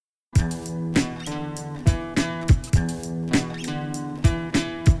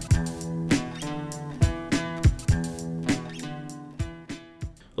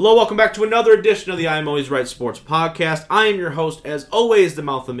Hello, welcome back to another edition of the I'm Always Right Sports Podcast. I am your host, as always, the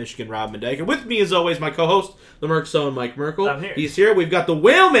mouth of Michigan, Rob Mendyke. And with me, as always, my co-host, the Merkso, Mike Merkel. I'm here. He's here. We've got the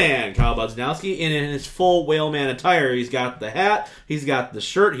Whaleman, Kyle Budznowski, and in his full Whaleman attire. He's got the hat, he's got the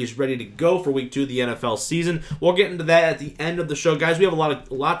shirt, he's ready to go for Week 2 of the NFL season. We'll get into that at the end of the show. Guys, we have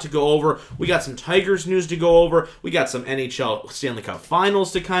a lot to go over. We got some Tigers news to go over. We got some NHL Stanley Cup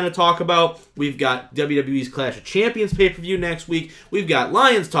Finals to kind of talk about. We've got WWE's Clash of Champions pay-per-view next week. We've got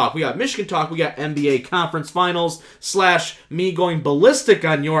Lions talk. We got Michigan talk. We got NBA Conference Finals / me going ballistic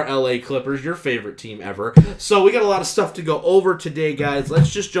on your LA Clippers, your favorite team ever. So we got a lot of stuff to go over today, guys. Let's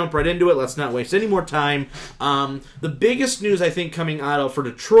just jump right into it. Let's not waste any more time. The biggest news, I think, coming out of for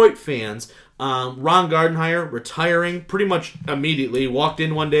Detroit fans, Ron Gardenhire retiring pretty much immediately. Walked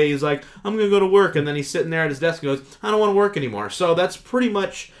in one day, he's like, I'm going to go to work. And then he's sitting there at his desk and goes, I don't want to work anymore. So that's pretty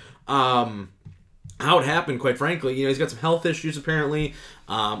much how it happened, quite frankly. You know, he's got some health issues, apparently.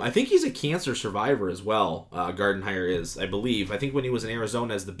 I think he's a cancer survivor as well. Gardenhire is, I believe. I think when he was in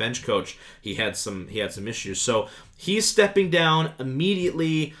Arizona as the bench coach, he had some issues. So he's stepping down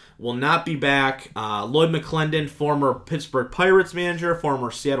immediately. Will not be back. Lloyd McClendon, former Pittsburgh Pirates manager,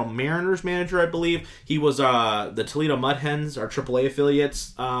 former Seattle Mariners manager, I believe. He was the Toledo Mud Hens, our AAA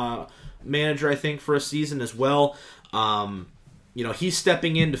affiliates manager, I think, for a season as well. You know, he's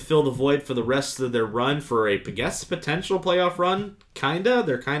stepping in to fill the void for the rest of their run for a, I guess, potential playoff run. Kinda.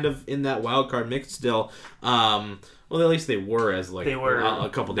 They're kind of in that wild card mix still. Well, at least they were a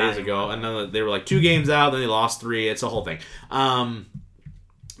couple days ago. And then they were like 2 games out, then they lost 3. It's a whole thing.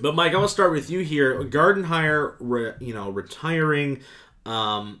 But Mike, I want to start with you here. Gardenhire, retiring.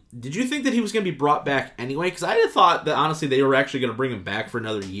 Did you think that he was going to be brought back anyway? Because I had thought that, honestly, they were actually going to bring him back for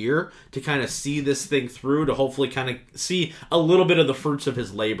another year to kind of see this thing through, to hopefully kind of see a little bit of the fruits of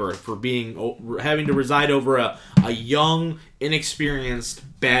his labor for having to reside over a young, inexperienced,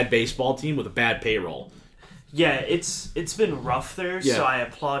 bad baseball team with a bad payroll. Yeah, it's been rough there, so I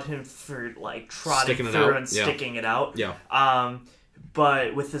applaud him for trotting through and sticking it out. Yeah.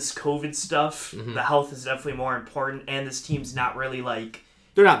 But with this COVID stuff, the health is definitely more important, and this team's not really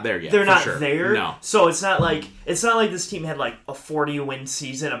they're not there yet. They're not sure. there. No. So it's not like this team had a 40-win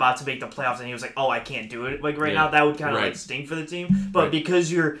season about to make the playoffs, and he was like, "Oh, I can't do it." Now, that would kind of sting for the team. But because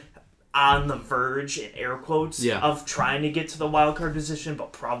you're on the verge, in air quotes, of trying to get to the wild card position,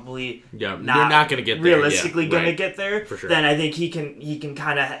 but probably you're not going to get there. Realistically, going to get there. For sure. Then I think he can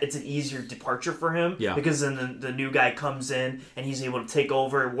kind of, it's an easier departure for him. Yeah. Because then the new guy comes in and he's able to take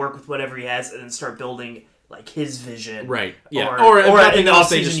over, work with whatever he has, and then start building his vision. Right. Yeah. Or in the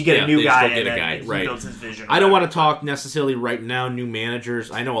offseason you get a new guy and then right. he builds his vision. I don't want to talk necessarily right now new managers.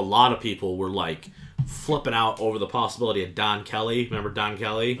 I know a lot of people were flipping out over the possibility of Don Kelly. Remember Don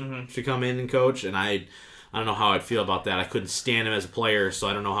Kelly to come in and coach? And I don't know how I'd feel about that. I couldn't stand him as a player, so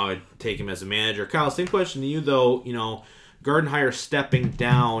I don't know how I'd take him as a manager. Kyle, same question to you, though. You know, Gardenhire stepping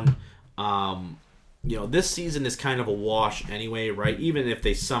down, this season is kind of a wash anyway, right? Even if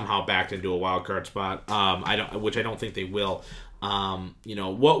they somehow backed into a wild card spot, which I don't think they will.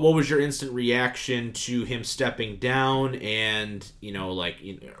 What was your instant reaction to him stepping down? And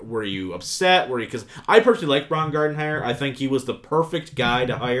were you upset? Because I personally like Ron Gardenhire. I think he was the perfect guy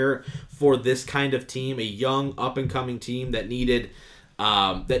to hire for this kind of team, a young up and coming team that needed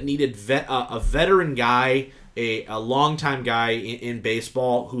a veteran guy. A longtime guy in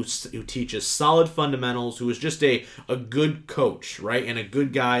baseball who teaches solid fundamentals, who is just a good coach, right? And a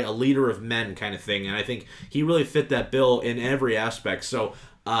good guy, a leader of men kind of thing. And I think he really fit that bill in every aspect. So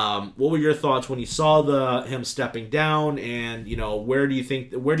what were your thoughts when you saw him stepping down? And, where do you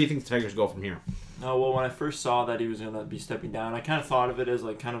think the Tigers go from here? Oh, well, when I first saw that he was going to be stepping down, I kind of thought of it as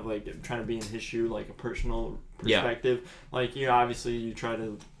trying to be in his shoe, a personal perspective. Obviously you try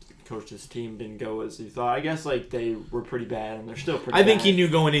to coach this team, didn't go as he thought. I guess they were pretty bad, and they're still pretty bad. I think he knew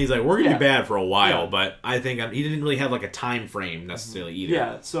going in, he's like, we're going to be bad for a while, but I think he didn't really have a time frame necessarily either.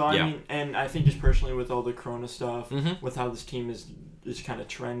 Yeah, so I mean, and I think just personally with all the Corona stuff, with how this team is kind of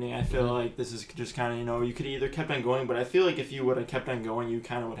trending, I feel like this is just kind of, you could either kept on going, but I feel like if you would have kept on going, you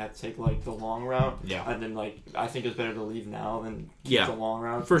kind of would have to take the long route. Yeah. And then I think it's better to leave now than keep the long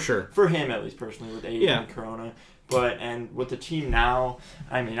route. For sure. For him, at least personally, with AIDS and Corona. And with the team now,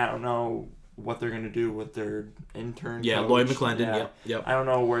 I mean, I don't know what they're going to do with their intern coach. Lloyd McClendon, yep. I don't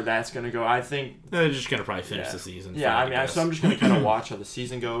know where that's going to go. I think they're just going to probably finish the season. Yeah, I mean, so I'm just going to kind of watch how the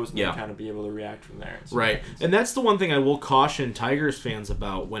season goes and then kind of be able to react from there. Right, and that's the one thing I will caution Tigers fans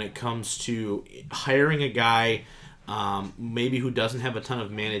about when it comes to hiring a guy maybe who doesn't have a ton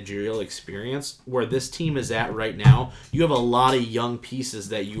of managerial experience, where this team is at right now, you have a lot of young pieces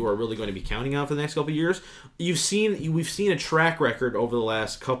that you are really going to be counting on for the next couple of years. We've seen a track record over the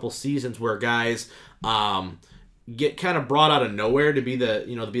last couple seasons where guys get kind of brought out of nowhere to be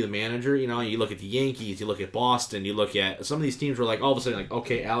the manager. You look at the Yankees, you look at Boston, you look at some of these teams where like all of a sudden like,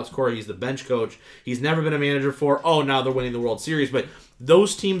 okay, Alex Cora, he's the bench coach. He's never been a manager for. Oh, now they're winning the World Series. But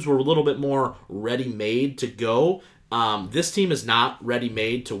those teams were a little bit more ready-made to go. This team is not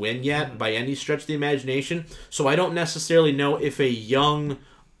ready-made to win yet by any stretch of the imagination. So I don't necessarily know if a young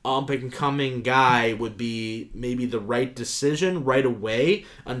up-and-coming guy would be maybe the right decision right away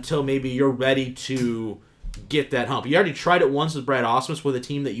until maybe you're ready to get that hump. You already tried it once with Brad Ausmus with a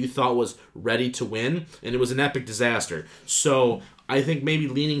team that you thought was ready to win, and it was an epic disaster. So I think maybe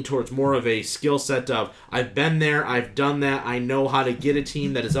leaning towards more of a skill set of, I've been there, I've done that, I know how to get a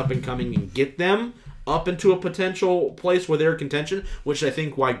team that is up-and-coming and get them up into a potential place where they're contention, which I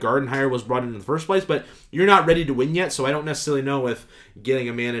think why Gardenhire was brought in the first place. But you're not ready to win yet, so I don't necessarily know if getting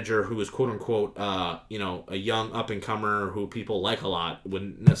a manager who is quote-unquote a young up-and-comer who people like a lot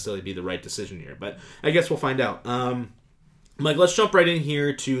wouldn't necessarily be the right decision here. But I guess we'll find out. Mike, let's jump right in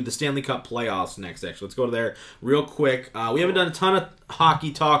here to the Stanley Cup playoffs next, actually. Let's go to there real quick. We haven't done a ton of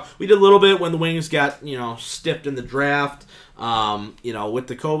hockey talk. We did a little bit when the Wings got, stiffed in the draft. With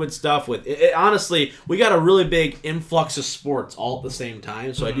the COVID stuff, honestly, we got a really big influx of sports all at the same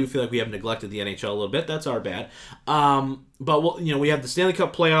time. So I do feel like we have neglected the NHL a little bit. That's our bad. But we have the Stanley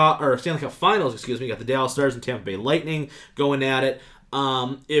Cup Stanley Cup Finals. We got the Dallas Stars and Tampa Bay Lightning going at it.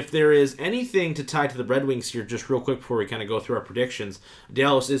 If there is anything to tie to the Red Wings here, just real quick before we kind of go through our predictions,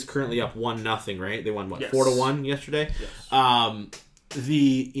 Dallas is currently up 1-0, right? They won 4-1 yesterday. Yes.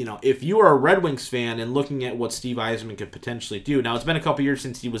 If you are a Red Wings fan and looking at what Steve Yzerman could potentially do, now it's been a couple years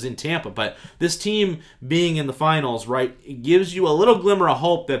since he was in Tampa, but this team being in the finals, right, it gives you a little glimmer of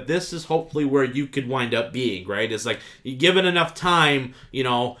hope that this is hopefully where you could wind up being, right? It's like, given enough time,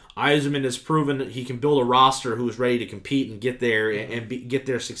 Yzerman has proven that he can build a roster who's ready to compete and get there get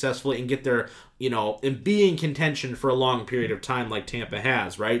there successfully and get there, and be in contention for a long period of time like Tampa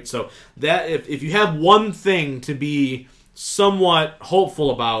has, right? So that if you have one thing to be somewhat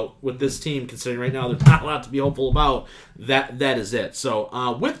hopeful about with this team, considering right now there's not a lot to be hopeful about, that is it.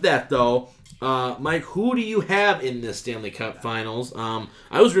 So with that though, Mike, who do you have in this Stanley Cup Finals?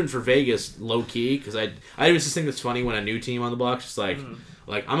 I was rooting for Vegas low key because I always just think it's funny when a new team on the block just like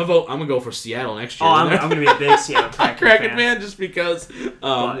I'm gonna go for Seattle next year. Oh, I'm gonna be a big Seattle Kraken fan just because.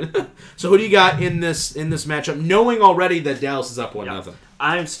 So who do you got in this matchup, knowing already that Dallas is up 1-0?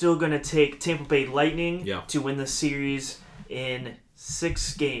 I'm still gonna take Tampa Bay Lightning to win the series in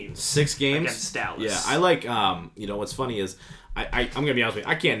 6 games. 6 games against Dallas. Yeah, I like. What's funny is I'm gonna be honest with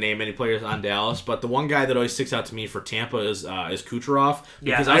you. I can't name any players on Dallas, but the one guy that always sticks out to me for Tampa is Kucherov.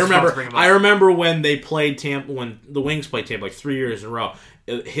 Because I remember when they played Tampa, when the Wings played Tampa like 3 years in a row.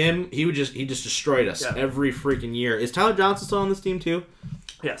 He just destroyed us every freaking year. Is Tyler Johnson still on this team too?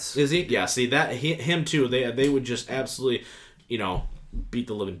 Yes. Is he? Yeah. See that him too. They would just absolutely, beat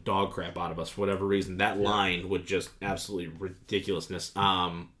the living dog crap out of us for whatever reason. That line would just absolutely ridiculousness.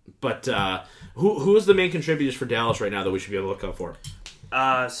 But who is the main contributors for Dallas right now that we should be able to look out for?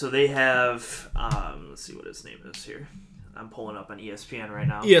 So they have let's see what his name is here. I'm pulling up on ESPN right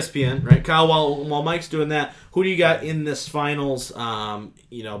now. ESPN, right? Kyle, while Mike's doing that, who do you got in this finals,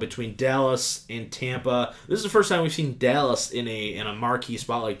 between Dallas and Tampa? This is the first time we've seen Dallas in a marquee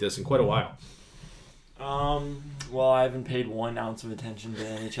spot like this in quite a while. Well, I haven't paid 1 ounce of attention to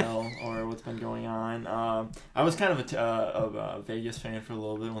NHL or what's been going on. I was kind of a Vegas fan for a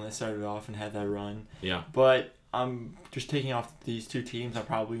little bit when they started off and had that run. Yeah. But I'm just taking off these 2 teams. I'm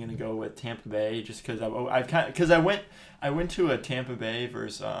probably going to go with Tampa Bay just because I went to a Tampa Bay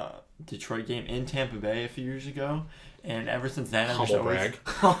versus Detroit game in Tampa Bay a few years ago. And ever since then, He's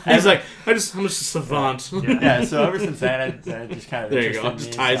like, I'm just a savant. Yeah, so ever since then, I just kind of there you go. It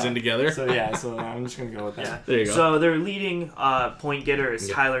just ties in together. So I'm just gonna go with that. Yeah. There you go. So their leading point getter is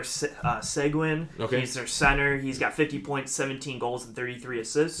Tyler Seguin. Okay. He's their center. He's got 50 points, 17 goals, and 33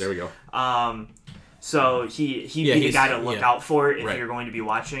 assists. There we go. So he'd be the guy to look out for if you're going to be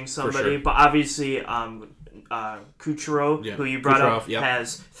watching somebody. Sure. But obviously, Kucherov, who you brought up,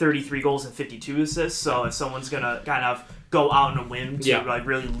 has 33 goals and 52 assists. So if someone's going to kind of go out on a whim to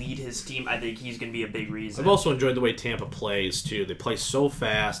really lead his team, I think he's going to be a big reason. I've also enjoyed the way Tampa plays, too. They play so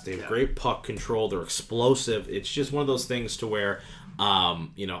fast. They have great puck control. They're explosive. It's just one of those things to where,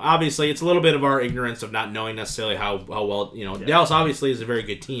 obviously it's a little bit of our ignorance of not knowing necessarily how well, Dallas obviously is a very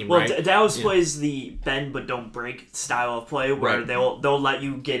good team, right? Well, Dallas plays the bend but don't break style of play where they'll let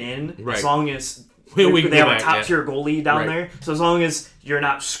you get in as long as We they have go a back, top tier goalie down Right. there. So as long as you're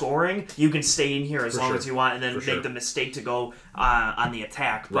not scoring, you can stay in here as For long sure. as you want, and then For make sure. the mistake to go on the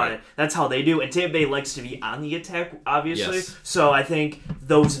attack. But Right. that's how they do. And Tampa Bay likes to be on the attack, obviously. Yes. So I think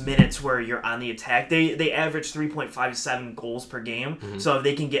those minutes where you're on the attack, they average 3.57 goals per game. So if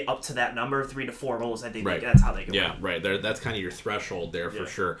they can get up to that number, 3 to 4 goals, I think Right. that's how they can Yeah, win. right. There, that's kind of your threshold there for Yeah.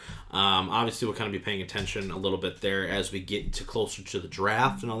 sure. Obviously, we'll kind of be paying attention a little bit there as we get to closer to the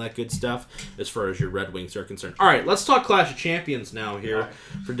draft and all that good stuff as far as your Red Wings are concerned. All right, let's talk Clash of Champions now here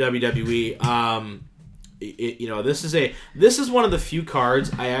for WWE. This is one of the few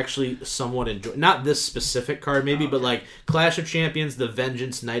cards I actually somewhat enjoy. Not this specific card, maybe, but like Clash of Champions, the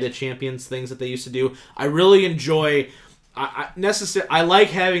Vengeance Night of Champions things that they used to do. I really enjoy. I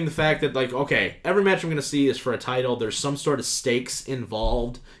like having the fact that, like, okay, every match I'm going to see is for a title. There's some sort of stakes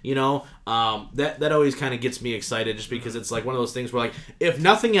involved, you know. That always kind of gets me excited, just because it's like one of those things where, like, if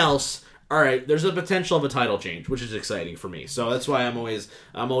nothing else, all right, there's a potential of a title change, which is exciting for me. So that's why I always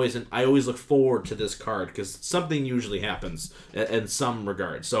look forward to this card, because something usually happens in some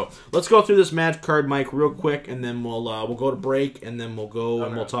regard. So let's go through this match card, Mike, real quick, and then we'll go to break, and then we'll go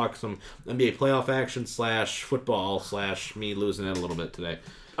and we'll talk some NBA playoff action / football / me losing it a little bit today.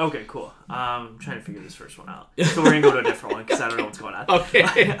 Okay, cool. I'm trying to figure this first one out. So we're gonna go to a different one because I don't know what's going on. Okay.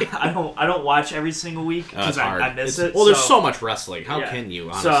 I don't watch every single week because I miss it. Well, there's so much wrestling. How can you?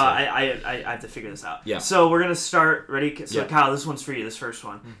 Honestly? So I have to figure this out. Yeah. So we're gonna start. Ready? So Yeah. Kyle, this one's for you. This first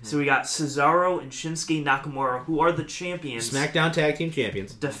one. So we got Cesaro and Shinsuke Nakamura, who are the champions. SmackDown Tag Team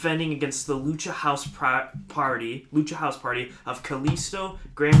Champions. Defending against the Lucha House Party of Kalisto,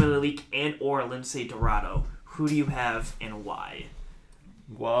 Grand Metalik, and or Lindsay Dorado. Who do you have and why?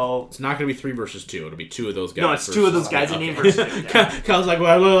 Well, It's not going to be 3 versus 2. It'll be 2 of those guys. No, it's 2 of those guys. Okay. Name versus two. Yeah. Kyle's like, well,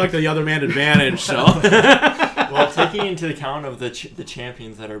 I really like the other man advantage, so. well, taking into account of the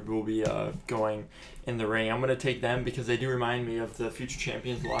champions that will be going in the ring, I'm going to take them because they do remind me of the future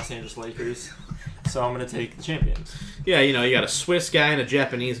champions, the Los Angeles Lakers. So I'm going to take the champions. Yeah, you know, you got a Swiss guy and a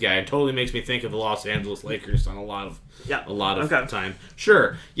Japanese guy. It totally makes me think of the Los Angeles Lakers on a lot of time.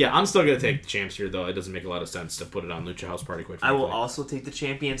 Sure. Yeah, I'm still going to take the champs here, though. It doesn't make a lot of sense to put it on Lucha House Party, quite I frankly. will also take the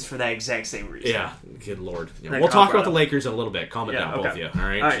champions for that exact same reason. Yeah, good lord. Yeah, That we'll talk about Colorado. the Lakers in a little bit. Calm it down, both of you. All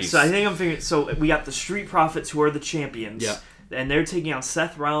right? All right, Jeez. so I think I'm figuring. So we got the Street Profits, who are the champions. Yeah. And they're taking on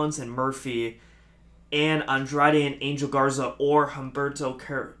Seth Rollins and Murphy, and Andrade and Angel Garza, or Humberto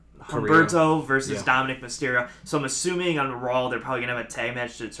versus Yeah. Dominic Mysterio. So I'm assuming on Raw they're probably gonna have a tag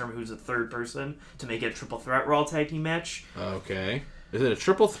match to determine who's the third person to make it a triple threat Raw tag team match. Okay. Is it a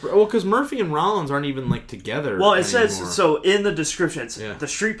triple threat? Well, because Murphy and Rollins aren't even, like, together Well, it anymore. says so in the description. It's Yeah. the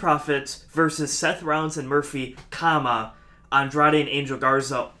Street Profits versus Seth Rollins and Murphy, Andrade and Angel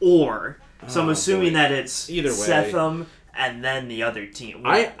Garza, or. So I'm assuming that it's Either way. Setham and then the other team.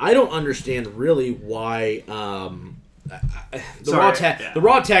 I don't understand really why the Sorry,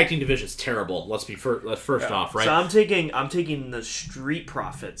 Raw tag team division is terrible. Let's be first off, right? So I'm taking the Street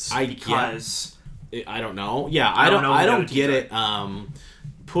Profits because I don't know. Yeah, I don't know I who the don't other get teams it.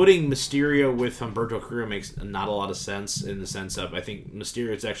 Putting Mysterio with Humberto Carrillo makes not a lot of sense in the sense of I think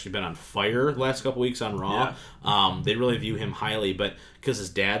Mysterio's actually been on fire the last couple weeks on Raw. Yeah. They really view him highly, but because his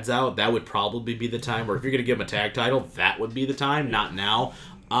dad's out, that would probably be the time. Or if you're going to give him a tag title, that would be the time, not now.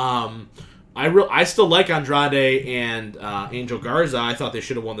 I still like Andrade and Angel Garza. I thought they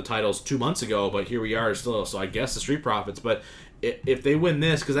should have won the titles 2 months ago, but here we are still. So I guess the Street Profits. But if they win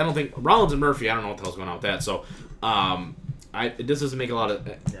this, because I don't think Rollins and Murphy, I don't know what the hell's going on with that. So this doesn't make a lot of.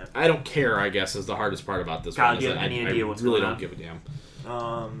 I don't care. I guess is the hardest part about this. Kyle, one. do you have any idea what's really going don't on? give a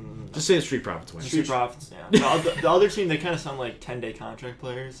damn. Just say the Street Profits win. Street Profits, yeah. The other team, they kind of sound like 10-day contract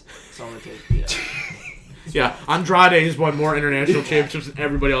players. So I'm going to take, Yeah, Andrade has won more international championships than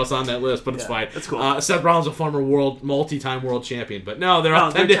everybody else on that list, but it's fine. That's cool. Seth Rollins, a former multi-time world champion, but no, they're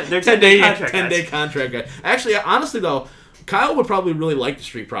all they're 10-day contract guys. Actually, honestly though, Kyle would probably really like the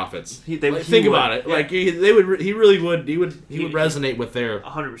Street Profits. Think about it. Yeah. Like he really would resonate with their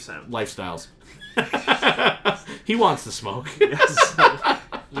 100%. lifestyles. He wants to smoke. Yes.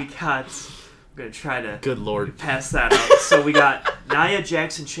 I'm gonna try to Good lord. pass that out. So we got Nia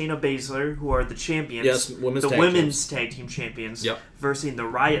Jax and Shayna Baszler, who are the champions. Yes, women's tag team champions. Yep. Versus the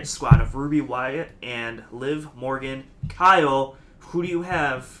Riot Squad of Ruby Wyatt and Liv Morgan. Kyle, who do you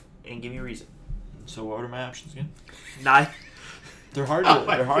have? And give me a reason. So what are my options again? They're hard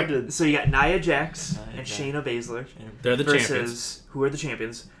to. So you got Nia Jax and Jax. Shayna Baszler. They're the versus, champions. Who are the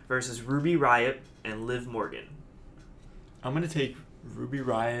champions? Versus Ruby Riot and Liv Morgan. I'm going to take Ruby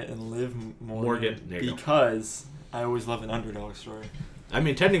Riot and Liv Morgan There you go. because I always love an underdog story. I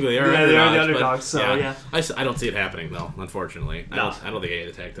mean, technically, they are they're underdogs. the underdogs, so yeah. I don't see it happening, though, unfortunately. No. I don't think any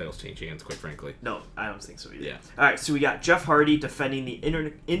of the tag titles change hands, quite frankly. No, I don't think so either. Yeah. All right, so we got Jeff Hardy defending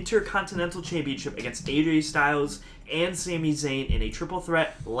the Intercontinental Championship against AJ Styles and Sami Zayn in a triple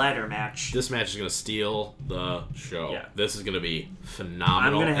threat ladder match. This match is going to steal the show. Yeah. This is going to be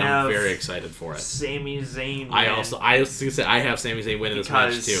phenomenal. I'm very excited for it. Sami Zayn win. I was going to say, I have Sami Zayn winning this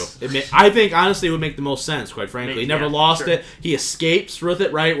match, too. I think, honestly, it would make the most sense, quite frankly. He never lost it. He escapes with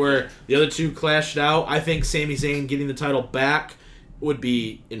it, right, where the other two clashed out. I think Sami Zayn getting the title back would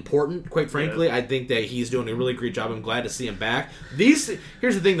be important, quite frankly. Yeah. I think that he's doing a really great job. I'm glad to see him back. Here's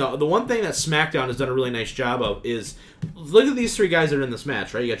the thing, though. The one thing that SmackDown has done a really nice job of is, look at these three guys that are in this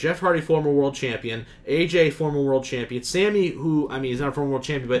match, right? You got Jeff Hardy, former world champion, AJ, former world champion, Sami, who, I mean, he's not a former world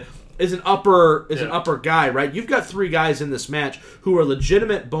champion, but is an upper guy, right? You've got three guys in this match who are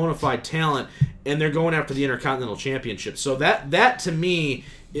legitimate bona fide talent, and they're going after the Intercontinental Championship. So that to me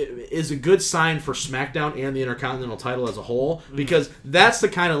is a good sign for SmackDown and the Intercontinental title as a whole, because that's the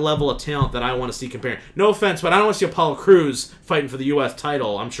kind of level of talent that I want to see comparing. No offense, but I don't want to see Apollo Crews fighting for the U.S.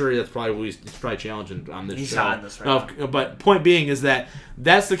 title. I'm sure that's probably challenging on this show. He's on this right now. But point being is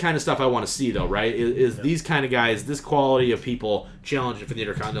that's the kind of stuff I want to see, though, right? Is these kind of guys, this quality of people challenging for the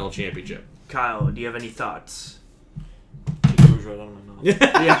Intercontinental Championship. Kyle, do you have any thoughts? Right out of my mouth.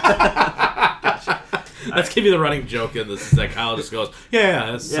 Yeah. Gotcha. Let's give you the running joke in this. Is that Kyle just goes,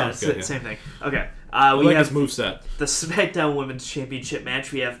 that sounds good. Same thing. Okay. We have his moveset. The SmackDown Women's Championship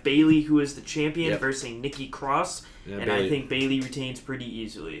match. We have Bayley, who is the champion, versus Nikki Cross. Yeah, and Bayley. I think Bayley retains pretty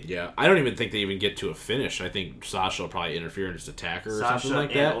easily. Yeah, I don't even think they even get to a finish. I think Sasha will probably interfere and just attack her or something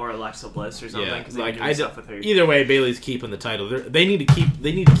like that, or Alexa Bliss or something. Yeah, like stuff with her. Either way, Bayley's keeping the title. They need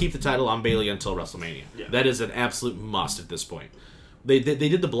to keep the title on Bayley until WrestleMania. Yeah. That is an absolute must at this point. They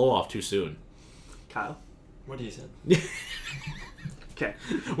did the blow off too soon. Kyle, what do you say? Okay.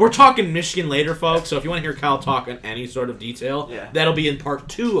 We're talking Michigan later, folks. So if you want to hear Kyle talk in any sort of detail, that'll be in part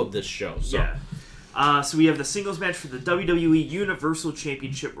 2 of this show. So. Yeah. So we have the singles match for the WWE Universal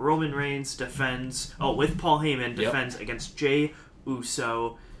Championship. Roman Reigns defends, with Paul Heyman, defends against Jey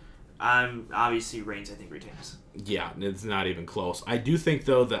Uso. Obviously, Reigns, I think, retains. Yeah, it's not even close. I do think,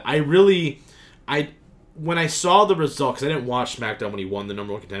 though, that when I saw the result, because I didn't watch SmackDown when he won the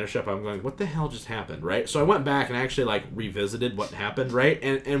number 1 contendership, I'm going, what the hell just happened, right? So I went back and actually revisited what happened, right?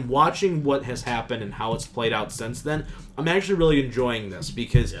 And watching what has happened and how it's played out since then, I'm actually really enjoying this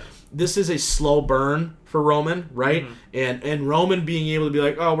because this is a slow burn for Roman, right? Mm-hmm. And Roman being able to be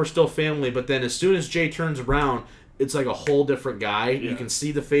like, oh, we're still family, but then as soon as Jey turns around, it's like a whole different guy. Yeah. You can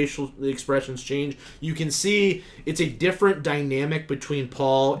see the facial expressions change. You can see it's a different dynamic between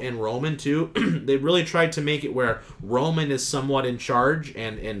Paul and Roman, too. They really tried to make it where Roman is somewhat in charge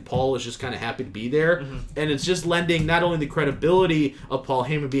and Paul is just kind of happy to be there. Mm-hmm. And it's just lending not only the credibility of Paul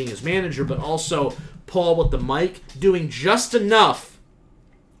Heyman being his manager, but also Paul with the mic doing just enough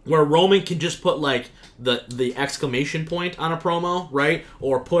where Roman can just put the exclamation point on a promo, right?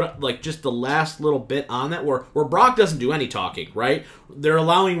 Or put just the last little bit on that where Brock doesn't do any talking, right? They're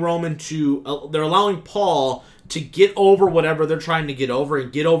allowing they're allowing Paul to get over whatever they're trying to get over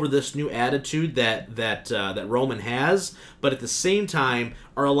and get over this new attitude that Roman has, but at the same time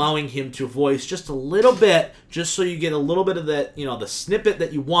are allowing him to voice just a little bit, just so you get a little bit of that, the snippet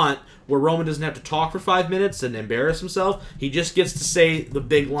that you want, where Roman doesn't have to talk for 5 minutes and embarrass himself. He just gets to say the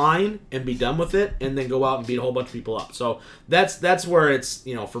big line and be done with it, and then go out and beat a whole bunch of people up. So that's where it's,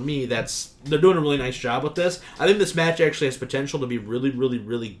 for me, they're doing a really nice job with this. I think this match actually has potential to be really, really,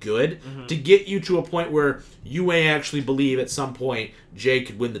 really good, to get you to a point where you may actually believe at some point Jey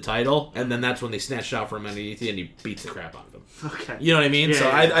could win the title, and then that's when they snatch it out from underneath you and he beats the crap out of him. Okay. You know what I mean?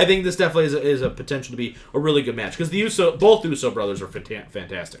 Yeah, I think this definitely is a potential to be a really good match, because both Uso brothers are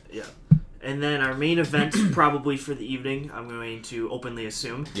fantastic. Yeah. And then our main event, probably for the evening, I'm going to openly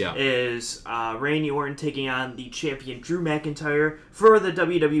assume, is Randy Orton taking on the champion Drew McIntyre for the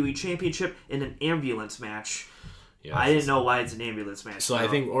WWE Championship in an ambulance match. Yeah, I didn't know why it's an ambulance match. So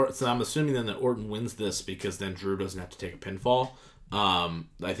I'm assuming then that Orton wins this because then Drew doesn't have to take a pinfall.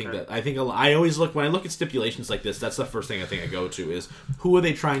 I always when I look at stipulations like this, that's the first thing I go to is who are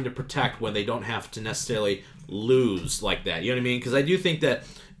they trying to protect when they don't have to necessarily lose like that. You know what I mean? Because I do think that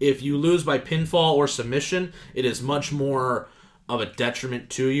if you lose by pinfall or submission, it is much more of a detriment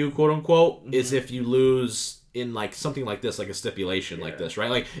to you, quote unquote, is if you lose in something like this, like a stipulation like this,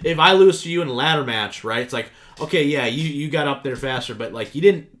 right? Like if I lose to you in a ladder match, right? It's like, okay, yeah, you got up there faster, but you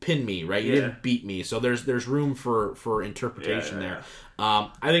didn't pin me, right? You didn't beat me, so there's room for interpretation there. I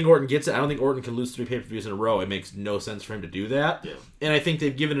think Orton gets it. I don't think Orton can lose 3 pay-per-views in a row. It makes no sense for him to do that. Yeah. And I think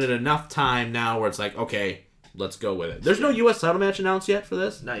they've given it enough time now where it's like, okay, let's go with it. There's no U.S. title match announced yet for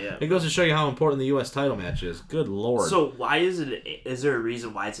this? Not yet. It goes to show you how important the U.S. title match is. Good Lord. So why is there a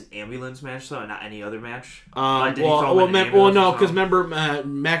reason why it's an ambulance match, though, and not any other match? No, because remember,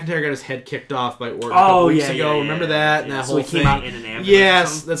 McIntyre got his head kicked off by Orton a couple weeks ago. Remember that? And that whole he thing. Came out in an ambulance.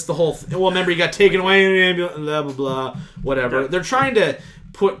 Yes, that's the whole thing. Well, remember, he got taken away in an ambulance, blah, blah, blah, whatever. They're trying to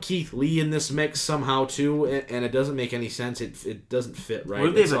put Keith Lee in this mix somehow too, and it doesn't make any sense. It doesn't fit right.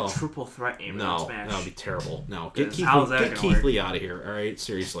 What if they have a triple threat ambulance match? No, that would be terrible. No, get Keith Lee out of here. All right,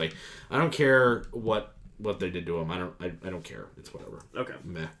 seriously. I don't care what they did to him. I don't care. It's whatever. Okay.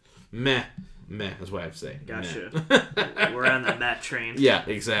 Meh. That's what I have to say. Gotcha. We're on the Matt train. Yeah,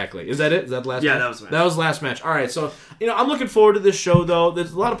 exactly. Is that it? Is that the last match? Yeah, that was the match. That was the last match. All right, so, I'm looking forward to this show, though.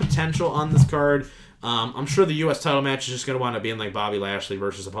 There's a lot of potential on this card. I'm sure the U.S. title match is just going to wind up being like Bobby Lashley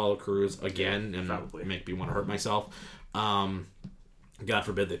versus Apollo Crews again, and probably make me want to hurt myself. God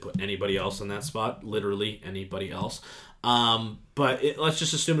forbid they put anybody else in that spot. Literally anybody else. But let's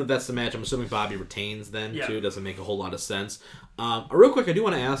just assume that that's the match. I'm assuming Bobby retains then, too. It doesn't make a whole lot of sense. Real quick, I do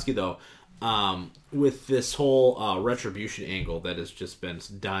want to ask you, though, with this whole retribution angle that has just been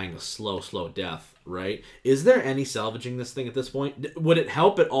dying a slow death, right? Is there any salvaging this thing at this point? Would it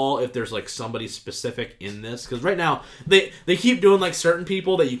help at all if there's like somebody specific in this? Because right now they keep doing like certain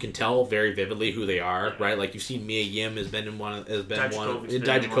people that you can tell very vividly who they are, right? Like you've seen Mia Yim has been one,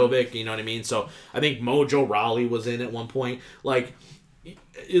 Dijakovic, you know what I mean? So I think Mojo Rawley was in at one point. Like,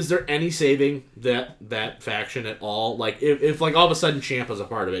 is there any saving that faction at all? Like, if like all of a sudden Ciampa's a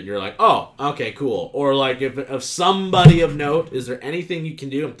part of it, and you're like, oh, okay, cool. Or like if somebody of note, is there anything you can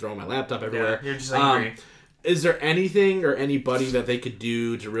do? I'm throwing my laptop everywhere. Yeah, you're just angry. Is there anything or anybody that they could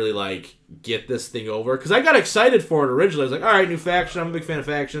do to really like get this thing over? Because I got excited for it originally. I was like, all right, new faction. I'm a big fan of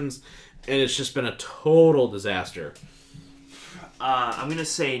factions, and it's just been a total disaster. I'm gonna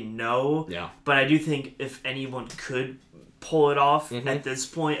say no. Yeah. But I do think if anyone could pull it off at this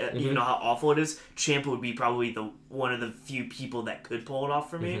point, even though how awful it is, Ciampa would be probably one of the few people that could pull it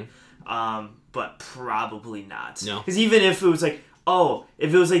off for me. But probably not. No. Because even if it was like,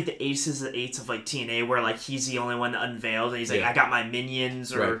 if it was like the aces and eights of like TNA where like he's the only one unveiled and he's like, I got my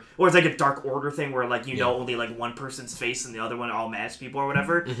minions, or it's like a Dark Order thing where like know only like one person's face and the other one are all masked people or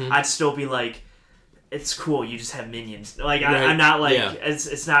whatever, I'd still be like, it's cool, you just have minions. Like, I'm not like,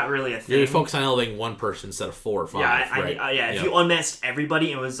 it's not really a thing. You're focused on elevating one person instead of 4 or 5. If you unmasked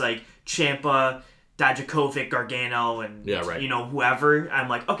everybody, it was like Ciampa, Dijakovic, Gargano, and whoever, I'm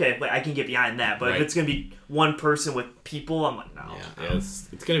like, okay, I can get behind that. But if it's going to be one person with people, I'm like, no. Yeah, it's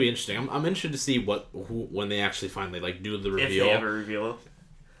going to be interesting. I'm interested to see when they actually finally like do the reveal. If they ever reveal it.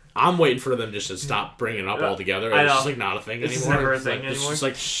 I'm waiting for them just to stop bringing it up altogether. It's just like not a thing anymore. It's never a thing anymore. It's just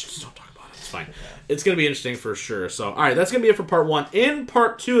like, shh, don't talk about it. It's fine. It's going to be interesting for sure. So, all right, that's going to be it for part 1. In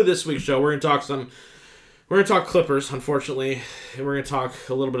part 2 of this week's show, we're going to talk Clippers, unfortunately, and we're going to talk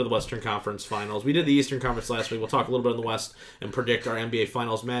a little bit of the Western Conference Finals. We did the Eastern Conference last week. We'll talk a little bit of the West and predict our NBA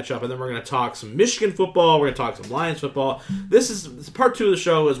Finals matchup, and then we're going to talk some Michigan football. We're going to talk some Lions football. This is part 2 of the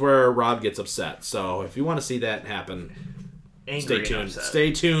show is where Rob gets upset. So if you want to see that happen, stay tuned.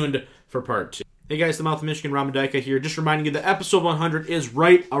 Stay tuned for part 2. Hey guys, the Mouth of Michigan, Rob Mendyka here. Just reminding you that episode 100 is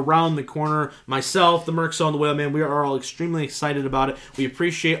right around the corner. Myself, the Merc and the Whaleman, we are all extremely excited about it. We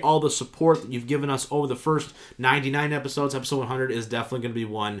appreciate all the support that you've given us over the first 99 episodes. Episode 100 is definitely going to be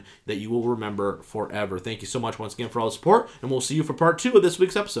one that you will remember forever. Thank you so much once again for all the support, and we'll see you for part 2 of this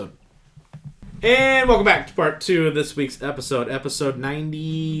week's episode. And welcome back to part 2 of this week's episode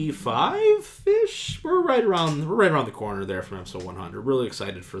 95-ish. We're right around the corner there from episode 100. Really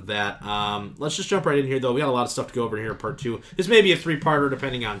excited for that. Let's just jump right in here, though. We got a lot of stuff to go over here in part 2. This may be a 3-parter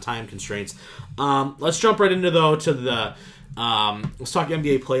depending on time constraints. Let's jump right into the let's talk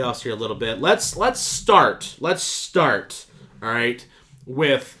NBA playoffs here a little bit. Let's start. All right.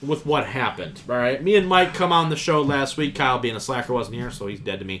 With what happened, all right? Me and Mike come on the show last week. Kyle, being a slacker, wasn't here, so he's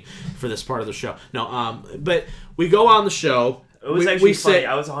dead to me for this part of the show. No, but we go on the show. It was actually funny.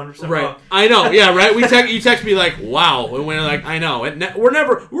 I was 100% wrong. I know, yeah, right? You text me like, wow, and we're like, I know.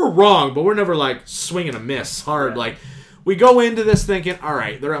 We're wrong, but we're never like swing and a miss hard. Yeah. Like, we go into this thinking, all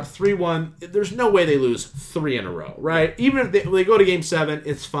right, they're up 3-1. There's no way they lose 3 in a row, right? Even if they go to Game 7,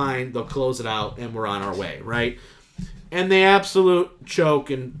 it's fine. They'll close it out, and we're on our way, right? And they absolute choke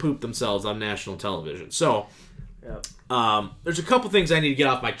and poop themselves on national television. So, there's a couple things I need to get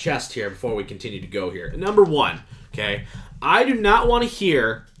off my chest here before we continue to go here. Number 1, okay, I do not want to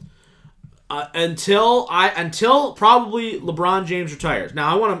hear until probably LeBron James retires.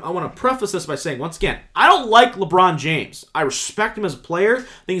 Now, I want to preface this by saying, once again, I don't like LeBron James. I respect him as a player. I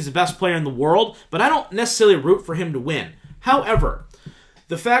think he's the best player in the world, but I don't necessarily root for him to win. However,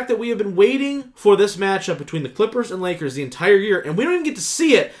 the fact that we have been waiting for this matchup between the Clippers and Lakers the entire year, and we don't even get to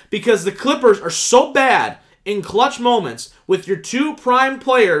see it because the Clippers are so bad in clutch moments with your two prime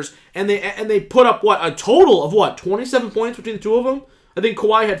players, and they put up a total of 27 points between the two of them. I think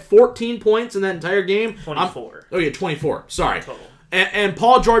Kawhi had 14 points in that entire game. 24. 24. Sorry. Total. And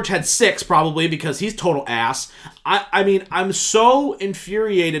Paul George had 6 probably because he's total ass. I mean, I'm so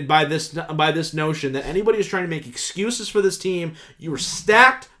infuriated by this notion that anybody is trying to make excuses for this team. You were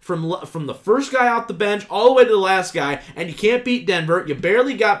stacked from the first guy out the bench all the way to the last guy, and you can't beat Denver. You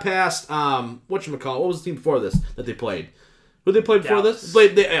barely got past whatchamacallit. What was the team before this that they played? Who they played before this?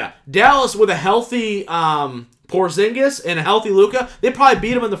 Dallas with a healthy Porzingis and a healthy Luka. They probably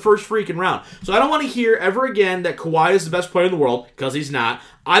beat him in the first freaking round. So I don't want to hear ever again that Kawhi is the best player in the world, because he's not.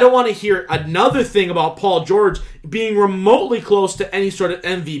 I don't want to hear another thing about Paul George being remotely close to any sort of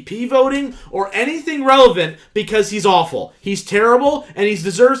MVP voting or anything relevant, because he's awful. He's terrible, and he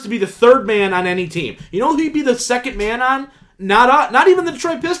deserves to be the third man on any team. You know who he'd be the second man on? Not even the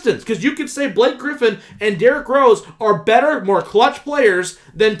Detroit Pistons, because you could say Blake Griffin and Derrick Rose are better, more clutch players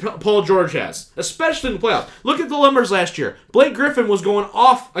than Paul George has, especially in the playoffs. Look at the Limbers last year. Blake Griffin was going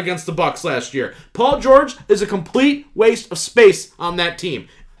off against the Bucks last year. Paul George is a complete waste of space on that team.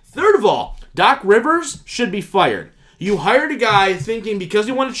 Third of all, Doc Rivers should be fired. You hired a guy thinking because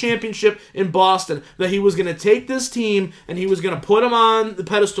he won a championship in Boston that he was going to take this team and he was going to put them on the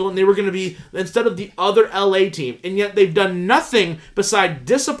pedestal and they were going to be instead of the other LA team. And yet they've done nothing besides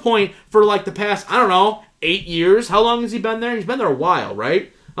disappoint for like the past, 8 years. How long has he been there? He's been there a while,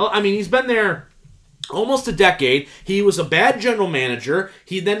 right? I mean, he's been there almost a decade. He was a bad general manager.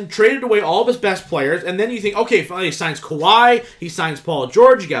 He then traded away all of his best players. And then you think, okay, finally he signs Kawhi. He signs Paul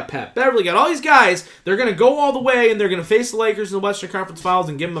George. You got Pat Beverly. You got all these guys. They're going to go all the way, and they're going to face the Lakers in the Western Conference Finals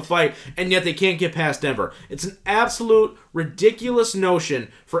and give them a fight. And yet they can't get past Denver. It's an absolute ridiculous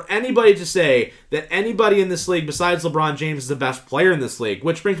notion for anybody to say that anybody in this league besides LeBron James is the best player in this league.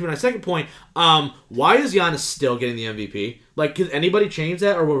 Which brings me to my second point. Why is Giannis still getting the MVP? Like, could anybody change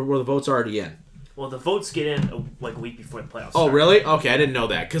that, or were the votes already in? Well, the votes get in a week before the playoffs. Oh, really? Okay, I didn't know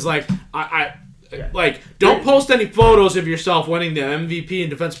that. Because, don't post any photos of yourself winning the MVP and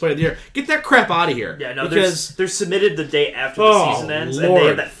Defensive Player of the Year. Get that crap out of here. Yeah, no, they're submitted the day after the season ends, Lord. And they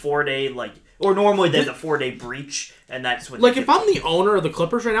have that 4-day, or normally they have the 4-day breach, and that's when. If I'm the owner of the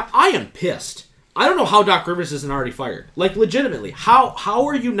Clippers right now, I am pissed. I don't know how Doc Rivers isn't already fired. Legitimately, how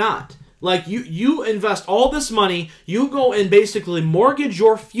are you not? You invest all this money, you go and basically mortgage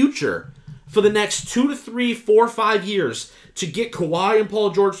your future for the next 2 to 3, 4, 5 years to get Kawhi and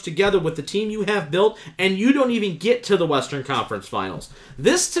Paul George together with the team you have built, and you don't even get to the Western Conference Finals.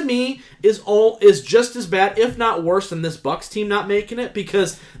 This, to me, is just as bad, if not worse, than this Bucks team not making it,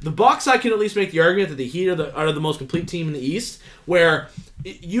 because the Bucks, I can at least make the argument that the Heat are the most complete team in the East, where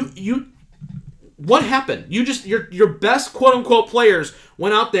what happened? Your best quote-unquote players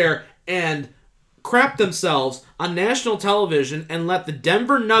went out there and crapped themselves on national television and let the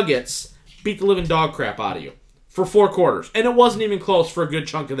Denver Nuggets beat the living dog crap out of you for 4 quarters. And it wasn't even close for a good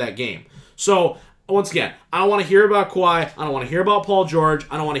chunk of that game. So, once again, I don't want to hear about Kawhi. I don't want to hear about Paul George.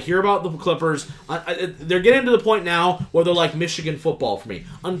 I don't want to hear about the Clippers. They're getting to the point now where they're like Michigan football for me.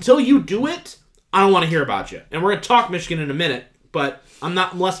 Until you do it, I don't want to hear about you. And we're going to talk Michigan in a minute, but I'm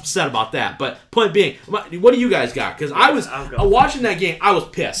less upset about that. But point being, what do you guys got? Because I was watching that game, I was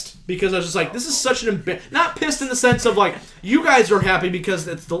pissed. Because I was just like, this is such an not pissed in the sense of like, you guys are happy because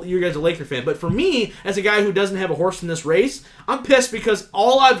you guys are a Laker fan. But for me, as a guy who doesn't have a horse in this race, I'm pissed because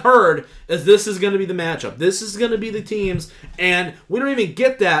all I've heard is this is going to be the matchup. This is going to be the teams. And we don't even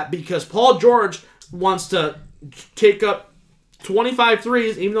get that because Paul George wants to take up 25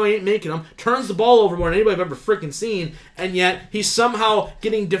 threes, even though he ain't making them, turns the ball over more than anybody I've ever freaking seen, and yet he's somehow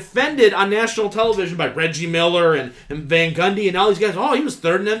getting defended on national television by Reggie Miller and Van Gundy and all these guys. Oh, he was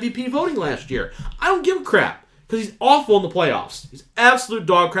third in MVP voting last year. I don't give a crap, because he's awful in the playoffs. He's absolute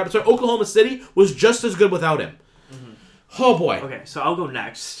dog crap. That's why Oklahoma City was just as good without him. Mm-hmm. Oh, boy. Okay, so I'll go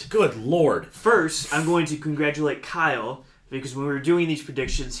next. Good Lord. First, I'm going to congratulate Kyle, because when we were doing these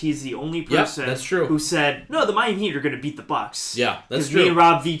predictions, he's the only person that's true. Who said, no, the Miami Heat are going to beat the Bucks. Yeah, that's true. Because me and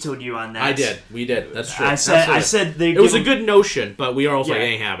Rob vetoed you on that. I did. We did. That's true. I said it was a good notion, but we are also like, it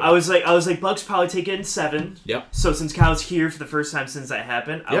ain't happening. I was like, Bucks probably take it in 7. Yep. So since Kyle's here for the first time since that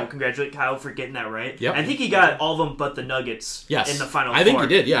happened, I will congratulate Kyle for getting that right. Yep. I think he got all of them but the Nuggets in the final I think you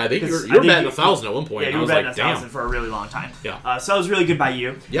did, yeah. I think you were betting 1,000 at one point. Yeah, you were betting 1,000 for a really long time. Yeah. So that was really good by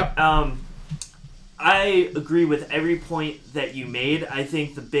you. Yep. I agree with every point that you made. I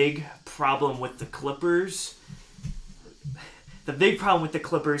think the big problem with the Clippers, the big problem with the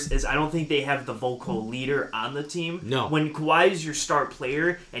Clippers is I don't think they have the vocal leader on the team. No. When Kawhi is your star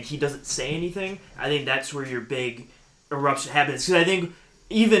player and he doesn't say anything, I think that's where your big eruption happens. Because I think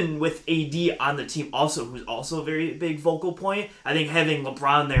even with AD on the team also, who's also a very big vocal point, I think having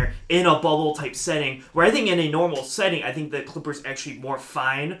LeBron there in a bubble type setting, where I think in a normal setting, I think the Clippers actually more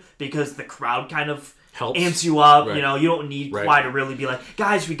fine because the crowd kind of helps, amps you up. Right. You know, you don't need Right. Kawhi to really be like,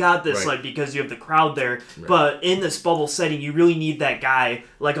 guys, we got this, Right. like, because you have the crowd there. Right. But in this bubble setting, you really need that guy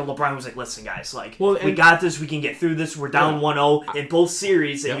like a LeBron who's like, listen, guys, like, Well, we got this, we can get through this. We're down Yeah. 1-0 in both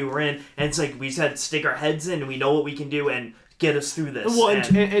series that Yep. you were in, and it's like we just had to stick our heads in, and we know what we can do, and get us through this. Well,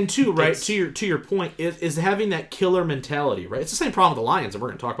 and two, right, it's- to your point, is having that killer mentality, right? It's the same problem with the Lions, and we're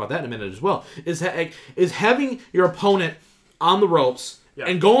going to talk about that in a minute as well, is having your opponent on the ropes Yeah.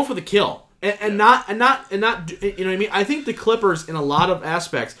 and going for the kill. And not, you know what I mean? I think the Clippers, in a lot of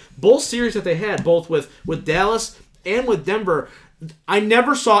aspects, both series that they had, both with Dallas and with Denver, I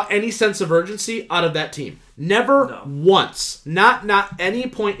never saw any sense of urgency out of that team. Never once. Not any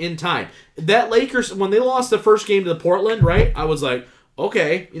point in time. That Lakers, when they lost the first game to the Portland, right? I was like,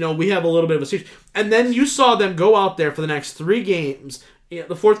 okay, you know, we have a little bit of a series. And then you saw them go out there for the next 3 games. You know,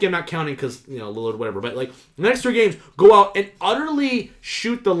 the fourth game not counting because, you know, Lillard, whatever. But, like, the next 3 games, go out and utterly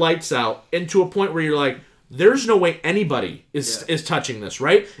shoot the lights out into a point where you're like, there's no way anybody is touching this,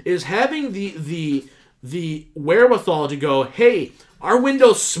 right? Is having the wherewithal to go, hey, our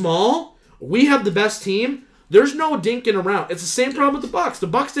window's small. We have the best team. There's no dinking around. It's the same problem with the Bucks. The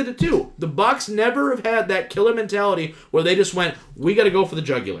Bucks did it too. The Bucks never have had that killer mentality where they just went, we got to go for the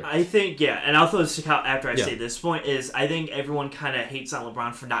jugular. I think, and I'll throw this out after I say this point, is I think everyone kind of hates on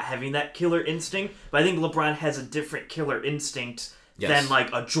LeBron for not having that killer instinct, but I think LeBron has a different killer instinct than like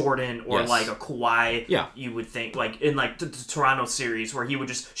a Jordan or like a Kawhi. Yeah. You would think, like in like the Toronto series where he would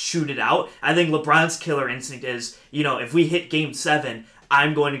just shoot it out. I think LeBron's killer instinct is, you know, if we hit Game 7,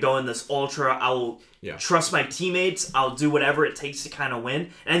 I'm going to go in this ultra. I'll trust my teammates. I'll do whatever it takes to kind of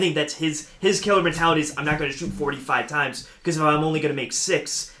win. And I think that's his killer mentality is I'm not going to shoot 45 times because if I'm only going to make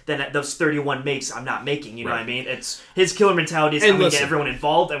 6, then those 31 makes I'm not making. You know what I mean? It's his killer mentality is I'm going to get everyone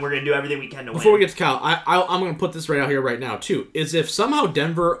involved and we're going to do everything we can to win. Before we get to Kyle, I'm going to put this right out here right now too. Is if somehow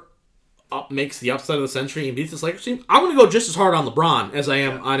Denver makes the upside of the century and beats this Lakers team, I'm going to go just as hard on LeBron as I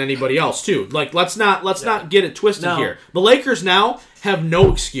am on anybody else too. Like let's not get it twisted here. The Lakers now have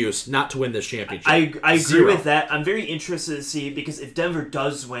no excuse not to win this championship. I agree with that. I'm very interested to see because if Denver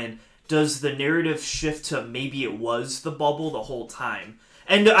does win, does the narrative shift to maybe it was the bubble the whole time?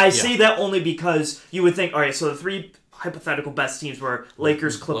 And I say that only because you would think, all right, so the 3 hypothetical best teams were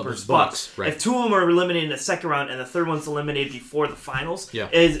Lakers, Clippers, Bucks. Right. If 2 of them are eliminated in the second round and the third one's eliminated before the finals,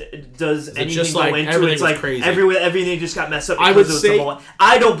 does anything just go like into it? It's like crazy? Everything just got messed up because I would it was say, the bubble.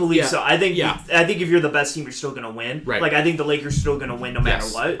 I don't believe so. I think if you're the best team, you're still going to win. Right. Like I think the Lakers are still going to win no matter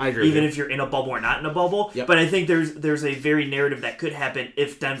what, I agree even with if you're in a bubble or not in a bubble. Yep. But I think there's a very narrative that could happen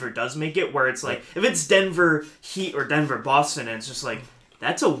if Denver does make it, where it's like if it's Denver Heat or Denver Boston, and it's just like.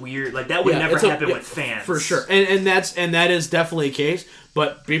 That's a weird, like that would never happen with fans. For sure. And that is definitely a case,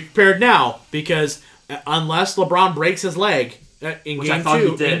 but be prepared now because unless LeBron breaks his leg in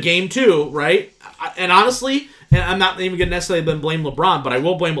game 2, right? And honestly, and I'm not even going to necessarily blame LeBron, but I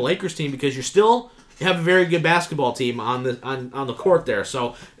will blame the Lakers team because you have a very good basketball team on the court there.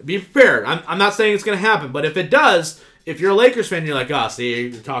 So be prepared. I'm not saying it's going to happen, but if it does, if you're a Lakers fan, you're like, see,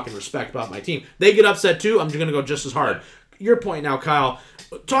 you're talking respect about my team. They get upset too. I'm just going to go just as hard. Your point now, Kyle.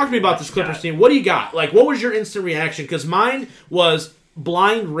 Talk to me about this Clippers team. What do you got? Like, what was your instant reaction? Because mine was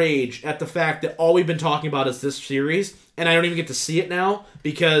blind rage at the fact that all we've been talking about is this series, and I don't even get to see it now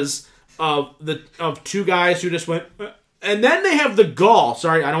because of 2 guys who just went. And then they have the gall.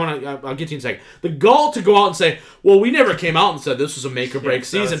 Sorry, I don't want to. I'll get to you in a second. The gall to go out and say, "Well, we never came out and said this was a make or break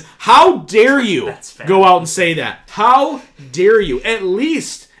season." How dare you go out and say that? How dare you? At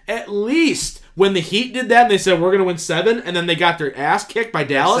least. When the Heat did that and they said, we're going to win 7, and then they got their ass kicked by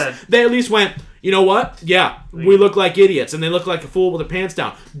Dallas, they at least went, you know what? Yeah, we look like idiots, and they look like a fool with their pants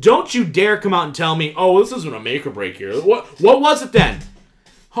down. Don't you dare come out and tell me, this isn't a make or break here. What was it then?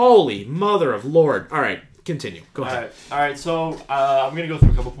 Holy mother of Lord. All right, continue. Go ahead. All right, so I'm going to go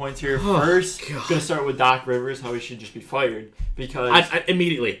through a couple points here. First, I'm going to start with Doc Rivers, how he should just be fired. Because I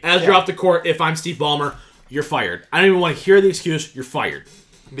immediately, as you're off the court, if I'm Steve Ballmer, you're fired. I don't even want to hear the excuse. You're fired.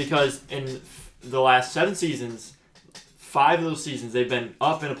 Because in the last 7 seasons, 5 of those seasons, they've been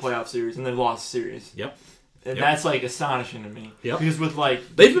up in a playoff series and they've lost a series. Yep. And that's like astonishing to me. Yep. Because with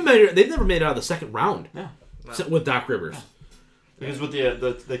like they've never made it out of the second round. Yeah. With Doc Rivers. Yeah. Because with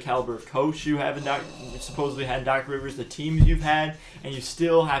the caliber of coach you have in supposedly had in Doc Rivers, the teams you've had, and you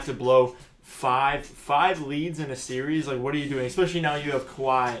still have to blow five leads in a series. Like, what are you doing? Especially now you have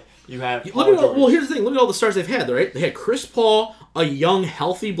Kawhi. You have Look at well, here's the thing. Look at all the stars they've had, right? They had Chris Paul, a young,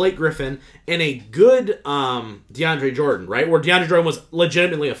 healthy Blake Griffin, and a good DeAndre Jordan, right? Where DeAndre Jordan was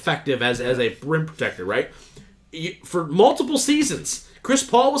legitimately effective as a rim protector, right? For multiple seasons. Chris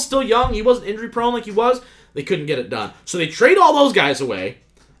Paul was still young. He wasn't injury prone like he was. They couldn't get it done. So they trade all those guys away.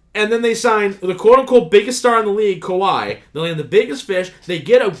 And then they sign the quote-unquote biggest star in the league, Kawhi. They land the biggest fish. They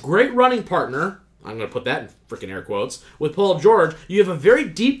get a great running partner. I'm going to put that in freaking air quotes. With Paul George, you have a very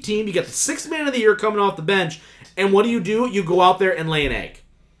deep team. You got the 6th man of the year coming off the bench. And what do? You go out there and lay an egg.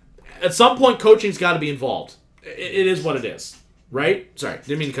 At some point, coaching's got to be involved. It is what it is. Right? Sorry,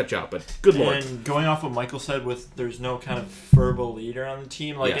 didn't mean to cut you out, but good lord. And going off what Michael said with there's no kind of verbal leader on the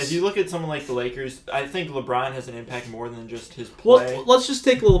team. Like, yes. If you look at someone like the Lakers, I think LeBron has an impact more than just his play. Well, let's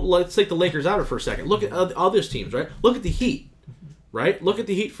take the Lakers out of it for a second. Look at other teams, right? Look at the Heat, right? Look at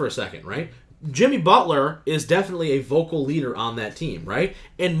the Heat for a second, right? Jimmy Butler is definitely a vocal leader on that team, right?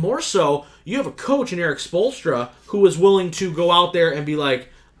 And more so, you have a coach in Eric Spoelstra who is willing to go out there and be like,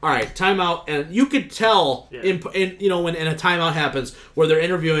 all right, timeout, and you could tell, when a timeout happens where they're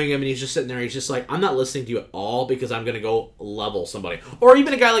interviewing him and he's just sitting there, he's just like, I'm not listening to you at all because I'm going to go level somebody. Or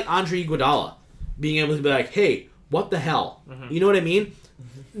even a guy like Andre Iguodala being able to be like, hey, what the hell? Mm-hmm. You know what I mean?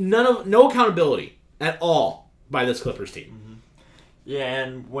 Mm-hmm. No accountability at all by this Clippers team. Yeah,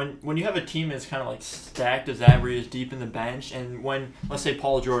 and when you have a team that's kind of like stacked as that, where he's deep in the bench, and when, let's say,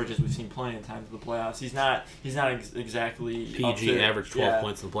 Paul George, as we've seen plenty of times in the playoffs, he's not exactly PG, average 12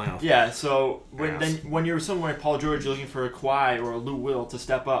 points in the playoffs. Yeah, so when you're somewhere like Paul George, you're looking for a Kawhi or a Lou Will to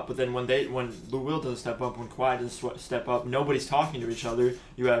step up, but then when Lou Will doesn't step up, when Kawhi doesn't step up, nobody's talking to each other.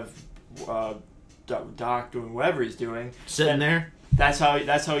 You have Doc doing whatever he's doing, sitting there. That's how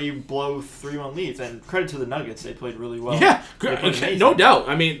you blow 3-1 leads. And credit to the Nuggets, they played really well. Yeah, no doubt.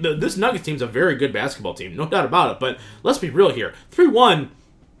 I mean, this Nuggets team's a very good basketball team, no doubt about it. But let's be real here. 3-1,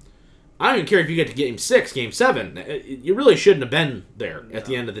 I don't even care if you get to Game 6, Game 7. You really shouldn't have been there at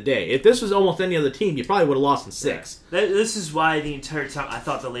the end of the day. If this was almost any other team, you probably would have lost in 6. Yeah. This is why the entire time I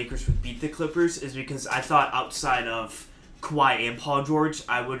thought the Lakers would beat the Clippers, is because I thought outside of Kawhi and Paul George,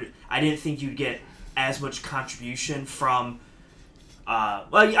 I didn't think you'd get as much contribution from... I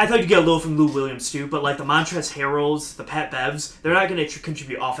thought you'd get a little from Lou Williams too, but like the Montrezl Harrells, the Pat Bevs, they're not going to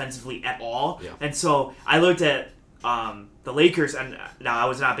contribute offensively at all. Yeah. And so I looked at the Lakers, and now I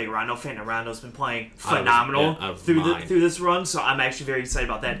was not a big Rondo fan, and Rondo's been playing phenomenal through this run, so I'm actually very excited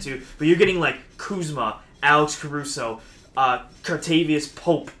about that too. But you're getting like Kuzma, Alex Caruso, Cartavius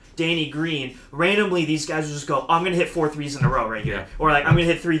Pope, Danny Green. Randomly, these guys will just go, I'm going to hit 4 threes in a row right here. Yeah. Or like, I'm going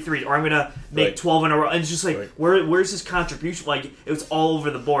to hit 3 threes. Or I'm going to make 12 in a row. And it's just like, where's his contribution? Like, it was all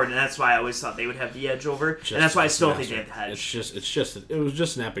over the board. And that's why I always thought they would have the edge over. And that's why I still think they have the edge. It was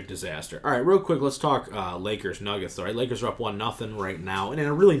just an epic disaster. All right, real quick, let's talk Lakers Nuggets. All right, Lakers are up 1-0 right now. And in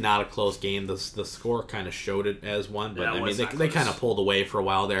a really not a close game. The score kind of showed it as one. But, I mean, they kind of pulled away for a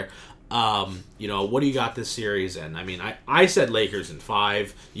while there. What do you got this series in? I mean, I said Lakers in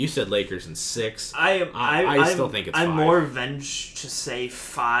 5. You said Lakers in 6. I still think it's 5. I'm more avenged to say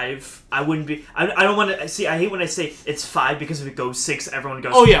 5. I wouldn't be. I don't want to see. I hate when I say it's 5 because if it goes 6, everyone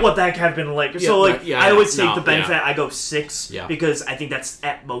goes, "Oh yeah, what the heck happened to Lakers?" So I always take the benefit. I go 6 because I think that's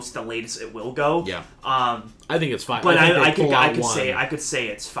at most the latest it will go. Yeah. I think it's 5. But I could say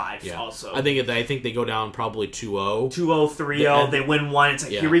it's 5 also. I think they go down probably 2-0. 2-0, 3-0. They win one. It's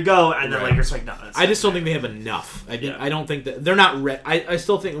like here we go, and then Lakers are like no. I just don't think they have enough. I don't think that they're not ready. I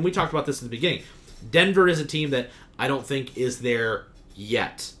still think, and we talked about this in the beginning. Denver is a team that I don't think is there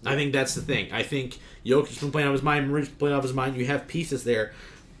yet. I think that's the thing. I think Jokic's been playing out of his mind. Marinc's playing out of his mind. You have pieces there.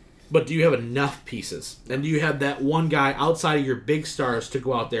 But do you have enough pieces? And do you have that one guy outside of your big stars to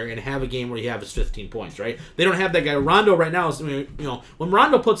go out there and have a game where you have his 15 points, right? They don't have that guy. Rondo right now is, when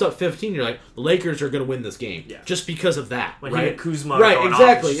Rondo puts up 15, you're like, the Lakers are going to win this game. Yeah. Just because of that, when right? He had Kuzma right,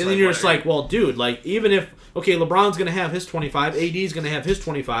 exactly. And then you're just like, well, dude, like, even if, okay, LeBron's going to have his 25, AD's going to have his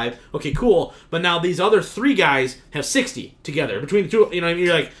 25, okay, cool. But now these other 3 guys have 60 together. Between the two,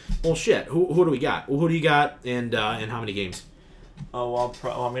 you're like, well, shit, who do we got? Well, who do you got and how many games? Oh, well,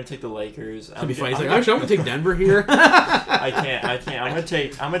 I'm going to take the Lakers. That'd be funny. He's like, actually, I'm going to take Denver here. I can't. I'm going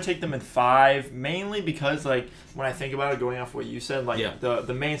to take them in 5, mainly because, like, when I think about it, going off what you said, like,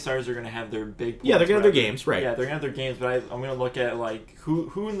 the main stars are going to have their big points. Yeah, they're going to have their games, right. Yeah, they're going to have their games, but I'm going to look at, like,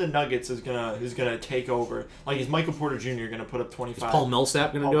 who in the Nuggets is going to take over. Like, is Michael Porter Jr. going to put up 25? Is Paul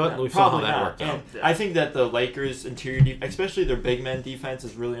Millsap going to do it? We saw how that worked out. I think that the Lakers' interior especially their big men defense,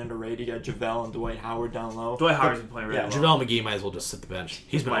 is really underrated. You got JaVale and Dwight Howard down low. Dwight Howard's been playing really well. JaVale McGee might as well just just sit the bench.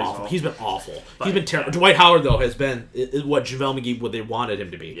 He's been Might as awful. well. He's been awful. But, He's been terrible. yeah. Dwight Howard though has been what JaVale McGee what they wanted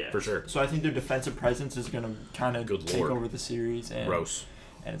him to be for sure. So I think their defensive presence is going to kind of Good take Lord. over the series, and Gross.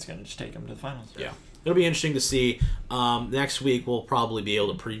 and it's going to just take them to the finals. Yeah. It'll be interesting to see. Next week we'll probably be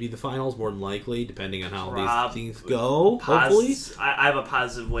able to preview the finals more than likely, depending on how these things go. Hopefully, I have a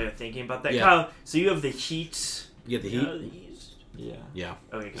positive way of thinking about that. Yeah. Kyle, so you have the Heat. you get the Heat. The East? Yeah.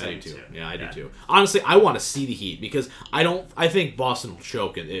 Okay, 'cause I do too. Yeah, I do Yeah. too. Honestly, I want to see the Heat because I think Boston will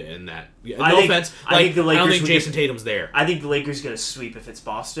choke in that. No offense. I think the I don't Lakers think would Jason Tatum's there. I think the Lakers going to sweep if it's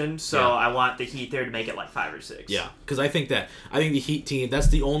Boston, so Yeah. I want the Heat there to make it like 5 or 6. Yeah, because I think the Heat team, that's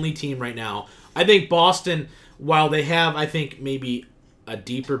the only team right now. I think Boston, while they have, I think maybe a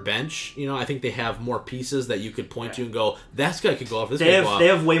deeper bench, I think they have more pieces that you could point to and go, that guy could go off. This They guy go off.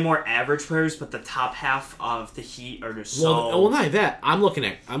 have way more average players, but the top half of the Heat are just so. Well, not that. I'm looking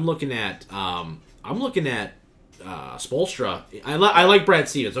at Spoelstra. I like Brad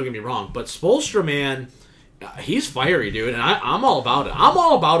Stevens. Don't get me wrong, but Spoelstra, man, he's fiery, dude, and I'm all about it. I'm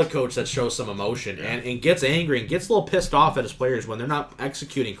all about a coach that shows some emotion and gets angry and gets a little pissed off at his players when they're not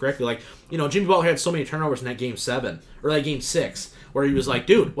executing correctly. Like, Jimmy Butler had so many turnovers in that game 7 or that game 6 where he was like,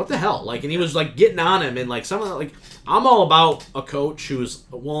 dude, what the hell? Like, and he was like getting on him and like I'm all about a coach who's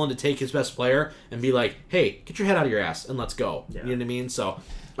willing to take his best player and be like, hey, get your head out of your ass and let's go. Yeah. You know what I mean? So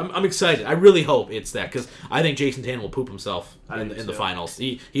I'm excited. I really hope it's that because I think Jason Tatum will poop himself in the finals.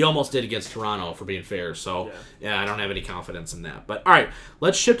 He almost did against Toronto, for being fair. So yeah, I don't have any confidence in that. But all right,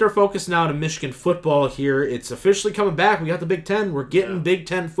 let's shift our focus now to Michigan football. Here, it's officially coming back. We got the Big Ten. We're getting Big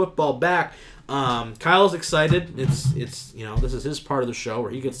Ten football back. Kyle's excited. It's this is his part of the show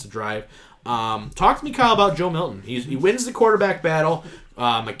where he gets to drive. Talk to me, Kyle, about Joe Milton. He wins the quarterback battle.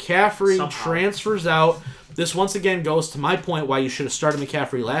 McCaffrey transfers out. This once again goes to my point why you should have started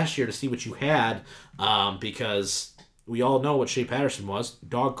McCaffrey last year to see what you had, because we all know what Shea Patterson was,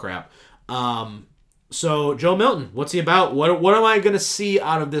 dog crap. So Joe Milton, what's he about? What am I going to see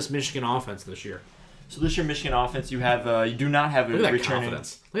out of this Michigan offense this year? So this year, Michigan offense, you do not have a Look at that returning.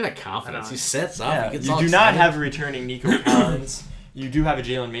 confidence. Look at that confidence. He sets up. Yeah, He gets you all do excited. not have a returning Nico Collins. You do have a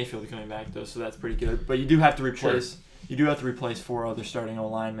Jalen Mayfield coming back though, so that's pretty good. But you do have to replace. Sure. You do have to replace 4 other starting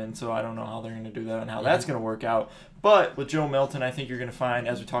O-linemen, so I don't know how they're going to do that and how that's going to work out. But with Joe Milton, I think you're going to find,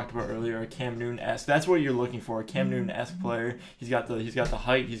 as we talked about earlier, a Cam Newton-esque. That's what you're looking for, a Cam Newton-esque player. He's got the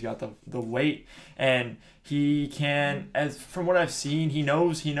height, he's got the weight, and he can, as from what I've seen, he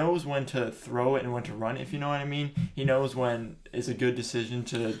knows when to throw it and when to run it, if you know what I mean. He knows when it's a good decision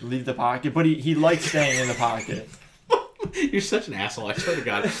to leave the pocket, but he likes staying in the pocket. You're such an asshole, I swear to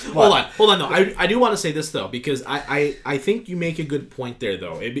God. Hold on. No, I do want to say this, though, because I think you make a good point there,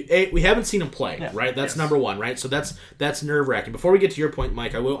 though. We haven't seen him play, right? That's number one, right? So that's nerve-wracking. Before we get to your point,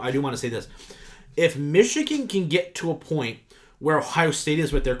 Mike, I do want to say this. If Michigan can get to a point where Ohio State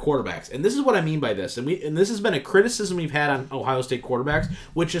is with their quarterbacks, and this is what I mean by this, and this has been a criticism we've had on Ohio State quarterbacks,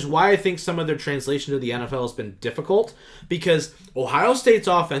 which is why I think some of their translation to the NFL has been difficult, because Ohio State's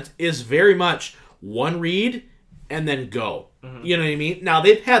offense is very much one read and then go. Mm-hmm. You know what I mean? Now,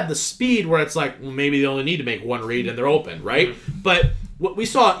 they've had the speed where it's like, well, maybe they only need to make one read and they're open, right? Mm-hmm. But what we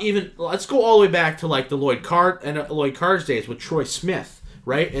saw let's go all the way back to like the Lloyd Carr's days with Troy Smith,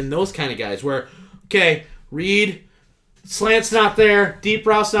 right? And those kind of guys where, okay, read, slant's not there, deep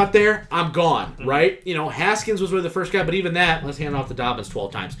route's not there, I'm gone, right? Haskins was really the first guy, but even that, let's hand off to Dobbins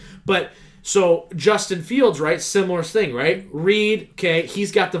 12 times. But so Justin Fields, right? Similar thing, right? Reed, okay,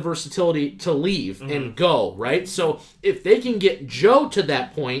 he's got the versatility to leave and go, right? So if they can get Joe to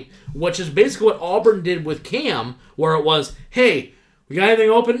that point, which is basically what Auburn did with Cam, where it was, hey, we got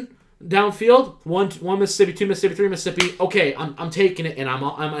anything open downfield? One Mississippi, 2 Mississippi, 3 Mississippi. Okay, I'm taking it and I'm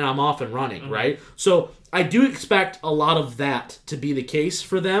off and running, right? So I do expect a lot of that to be the case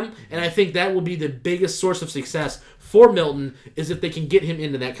for them, and I think that will be the biggest source of success for Milton is if they can get him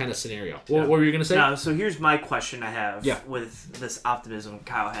into that kind of scenario. What were you going to say? No, so here's my question I have with this optimism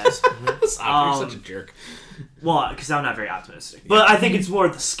Kyle has. You're such a jerk. Well, because I'm not very optimistic. But I think it's more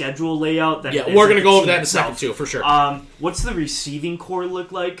the schedule layout than we're going to go over that in a second too, for sure. What's the receiving core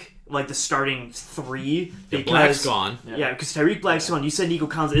look like? Like the starting 3? Because Black's gone. Yeah, because Tyreek Black's gone. You said Nico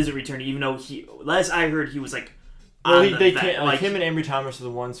Collins isn't returning, even though last I heard he was like. Well, they can't. Like him and Ambry Thomas are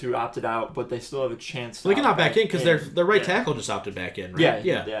the ones who opted out, but they still have a chance. They can opt back in because their right tackle just opted back in. Right?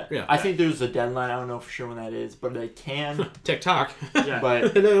 Yeah. I think there's a deadline. I don't know for sure when that is, but they can. TikTok. Yeah.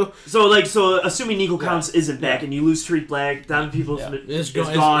 But no. So assuming Nico Collins isn't back and you lose Tyreek Black, Donovan Peoples is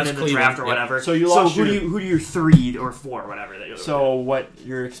gone in the draft or whatever. So you lost who do your 3 or 4 whatever that you're So what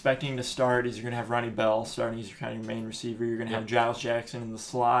you're expecting to start is you're gonna have Ronnie Bell starting as your main receiver. You're gonna have Giles Jackson in the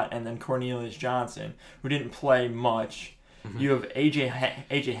slot, and then Cornelius Johnson, who didn't play much. You have AJ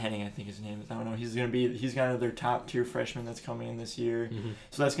Henning, I think his name is. I don't know. He's kind of their top tier freshman that's coming in this year.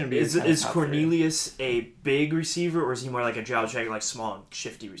 So that's going to be. Is Cornelius a big receiver, or is he more like a Giles Jackson, like small and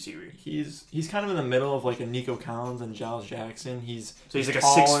shifty receiver? He's kind of in the middle of like a Nico Collins and Giles Jackson. He's like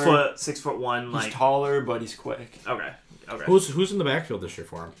taller, a 6'1". Like he's taller, but he's quick. Okay. Who's in the backfield this year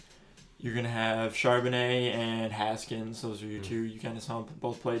for him? You're going to have Charbonnet and Haskins. Those are your two. You kind of saw them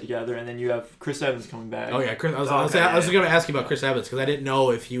both play together. And then you have Chris Evans coming back. Oh, yeah. I was going to ask you about Chris Evans because I didn't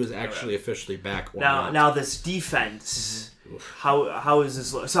know if he was actually officially back or not. Now, this defense, how is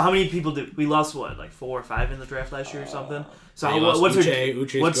this look? So how many people did we lost, like 4 or 5 in the draft last year or something? So what's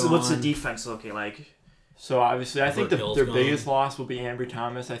the defense looking like? So obviously, I think their biggest loss will be Ambry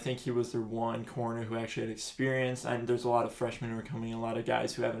Thomas. I think he was their one corner who actually had experience, and there's a lot of freshmen who are coming in, a lot of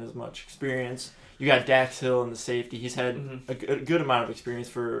guys who haven't as much experience. You got Dax Hill in the safety. He's had a good amount of experience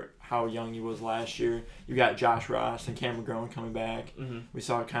for how young he was last year. You got Josh Ross and Cam McGrone coming back. We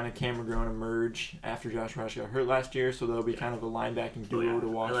saw kind of Cam McGrone emerge after Josh Ross got hurt last year, so they'll be kind of a linebacking duo to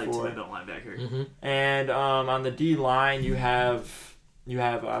watch for. Linebacker. And on the D line, you have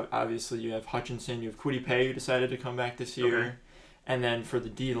Hutchinson, you have Kwity Paye who decided to come back this year. And then for the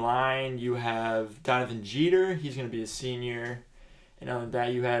D line, you have Donovan Jeter, he's going to be a senior. And other than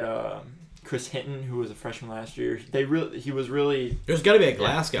that, you had Chris Hinton, who was a freshman last year. There's got to be a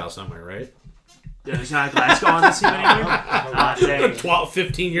Glasgow somewhere, right? Yeah, there's not a Glasgow on this team anymore? 12,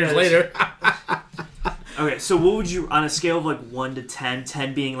 15 years later. Okay, so what would you, on a scale of like 1 to 10,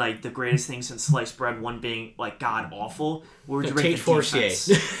 10 being like the greatest thing since sliced bread, 1 being like god awful, what would you rank the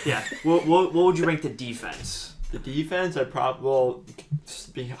defense? Yeah, what would you rank the defense? The defense, I'd probably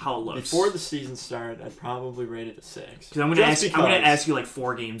how it looks before the season started. I'd probably rate it a 6. Because I'm gonna ask you like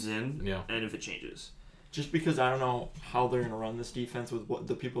 4 games in, and if it changes. Just because I don't know how they're gonna run this defense with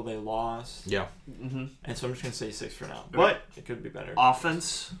the people they lost. Yeah. And so I'm just gonna say 6 for now, but it could be better.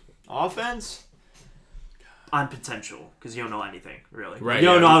 Offense. On potential, because you don't know anything, really. Right. You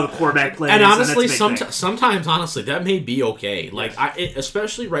don't know how the quarterback plays. And honestly, sometimes, that may be okay. Like,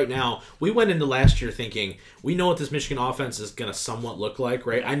 especially right now, we went into last year thinking, we know what this Michigan offense is going to somewhat look like,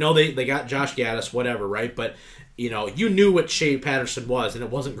 right? I know they got Josh Gaddis, whatever, right? But, you knew what Shea Patterson was, and it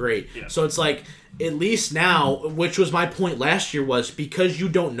wasn't great. Yeah. So it's like, at least now, which was my point last year, was because you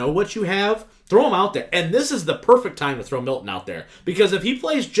don't know what you have, throw him out there. And this is the perfect time to throw Milton out there. Because if he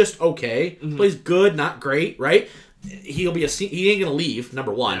plays just okay, plays good, not great, right? He ain't going to leave,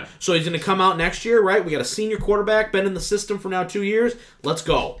 number one. Yeah. So he's going to come out next year, right? We got a senior quarterback, been in the system for now 2 years. Let's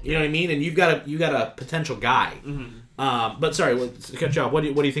go. You know what I mean? And you've got a potential guy. But sorry, let's cut you off. What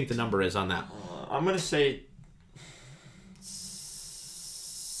do you think the number is on that? I'm going to say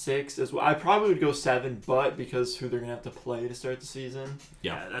 6 as well. I probably would go 7, but because who they're gonna have to play to start the season.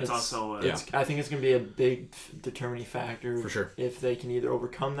 Yeah, that's also. I think it's gonna be a big determining factor for sure. If they can either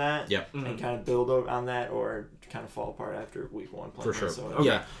overcome that, and kind of build on that, or kind of fall apart after week 1 playing. For sure.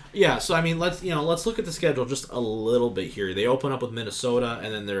 Minnesota. Yeah. So I mean, let's look at the schedule just a little bit here. They open up with Minnesota,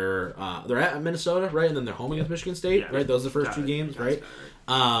 and then they're at Minnesota, right? And then they're home against Michigan State, right? Those are the first 2 games, right?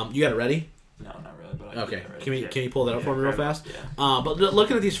 You got it ready? No, not really. But okay, can you pull that up for me real fast? Yeah. But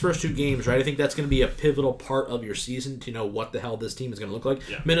looking at these first 2 games, right, I think that's going to be a pivotal part of your season to know what the hell this team is going to look like.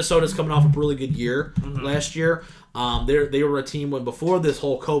 Yeah. Minnesota's coming off a really good year last year. They were a team when before this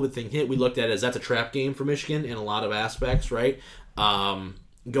whole COVID thing hit, we looked at it as that's a trap game for Michigan in a lot of aspects, right?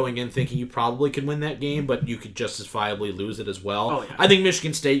 Going in thinking you probably could win that game, but you could just as viably lose it as well. Oh, yeah. I think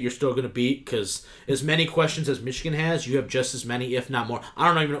Michigan State you're still going to beat because as many questions as Michigan has, you have just as many, if not more.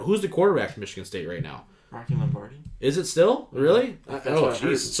 I don't even know. Who's the quarterback for Michigan State right now? Rocky Lombardi. Is it still? Really? Oh,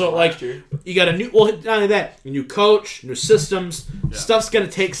 jeez. So, you got a new... Well, not only that, new coach, new systems. Yeah. Stuff's going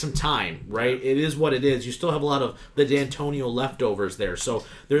to take some time, right? It is what it is. You still have a lot of the D'Antonio leftovers there. So,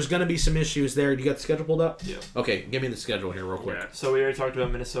 there's going to be some issues there. You got the schedule pulled up? Yeah. Okay, give me the schedule here real quick. Yeah. So, we already talked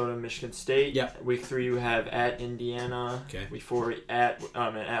about Minnesota and Michigan State. Yeah. Week 3, you have at Indiana. Okay. Week 4, at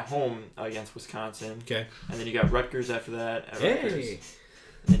home against Wisconsin. Okay. And then you got Rutgers after that. Rutgers.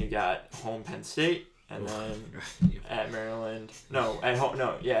 And then you got home Penn State. And then at Maryland. No, at home.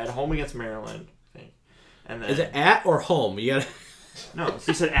 No, at home against Maryland, I think. And then is it at or home? You got. No,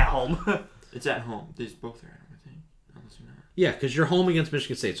 you said at home. It's at home. These both are at home, I think. Unless you're not. Yeah, because you're home against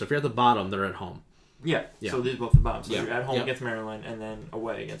Michigan State. So if you're at the bottom, they're at home. Yeah. So these are both the bottom. So you're at home against Maryland, and then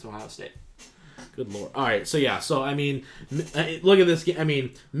away against Ohio State. Good Lord. All right. So So I mean, look at this game. I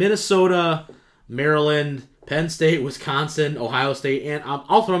mean, Minnesota, Maryland, Penn State, Wisconsin, Ohio State, and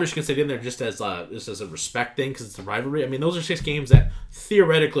I'll throw Michigan State in there just as a respect thing because it's a rivalry. I mean, those are 6 games that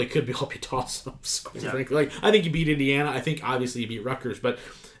theoretically could all be toss-ups. Yeah. Like, I think you beat Indiana. I think obviously you beat Rutgers, but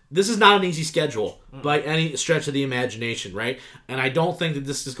this is not an easy schedule by any stretch of the imagination, right? And I don't think that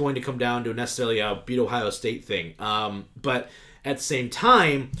this is going to come down to necessarily a beat Ohio State thing. But at the same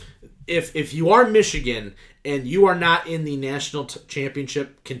time, if you are Michigan and you are not in the national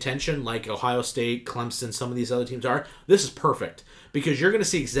championship contention like Ohio State, Clemson, some of these other teams are, this is perfect because you're going to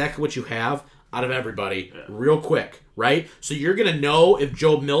see exactly what you have out of everybody real quick, right? So you're going to know if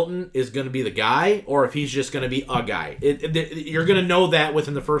Joe Milton is going to be the guy or if he's just going to be a guy. You're going to know that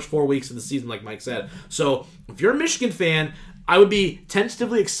within the first 4 weeks of the season, like Mike said. So if you're a Michigan fan, I would be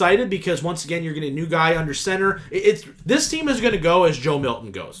tentatively excited because, once again, you're getting a new guy under center. This team is going to go as Joe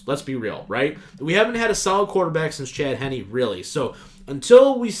Milton goes. Let's be real, right? We haven't had a solid quarterback since Chad Henne, really. So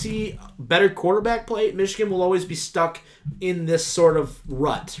until we see better quarterback play, Michigan will always be stuck in this sort of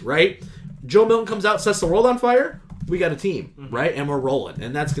rut, right? Joe Milton comes out, sets the world on fire, we got a team, right? And we're rolling,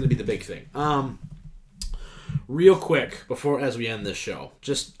 and that's going to be the big thing. Real quick, as we end this show,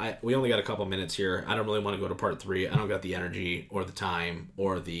 we only got a couple minutes here. I don't really want to go to part 3. I don't got the energy or the time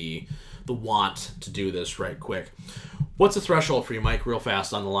or the want to do this right quick. What's the threshold for you, Mike, real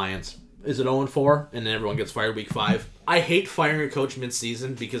fast on the Lions? Is it 0-4, and then everyone gets fired week 5? I hate firing a coach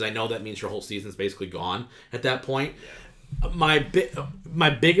mid-season because I know that means your whole season's basically gone at that point. My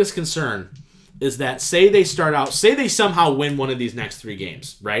biggest concern is that say they somehow win one of these next 3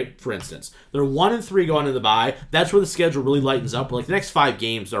 games, right? For instance, they're 1-3 going into the bye. That's where the schedule really lightens up. Like the next 5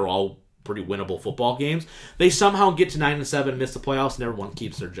 games are all pretty winnable football games. They somehow get to 9-7, miss the playoffs, and everyone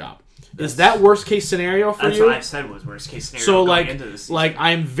keeps their job. Is that worst case scenario for you? That's what I said was worst case scenario. So going into this season.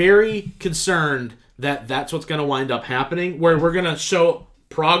 I'm very concerned that that's what's going to wind up happening, where we're going to show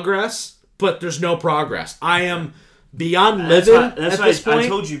progress, but there's no progress. I am beyond livid at this point. I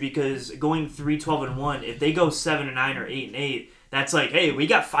told you, because going 3-12-1, if they go 7-9 or 8-8, that's like, hey, we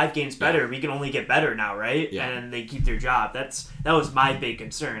got 5 games better. We can only get better now, right? Yeah. And they keep their job. That was my big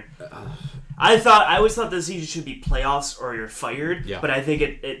concern. I always thought this season should be playoffs or you're fired. Yeah. But I think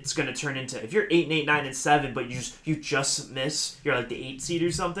it's going to turn into, if you're 8-8, 9-7, but you just miss, you're like the 8 seed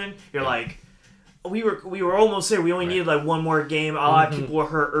or something. You're like, we were almost there. We only needed like one more game. A lot of people were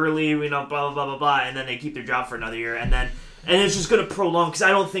hurt early. Blah blah blah blah blah, and then they keep their job for another year, and it's just going to prolong because I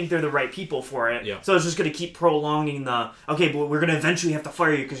don't think they're the right people for it. Yeah. So it's just going to keep prolonging but we're going to eventually have to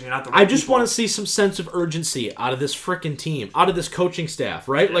fire you because you're not the right I just people. want to see some sense of urgency out of this freaking team, out of this coaching staff,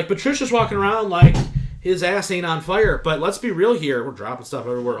 right? Yeah. Like Patricia's walking around like his ass ain't on fire, but let's be real here. We're dropping stuff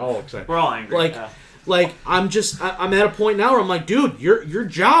everywhere. All excited. We're all angry. I'm at a point now where I'm like, dude, your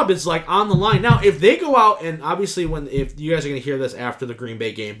job is like on the line. Now, if they go out and obviously if you guys are going to hear this after the Green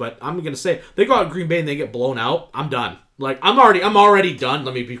Bay game, but I'm going to say they go out to Green Bay and they get blown out, I'm done. Like I'm already done.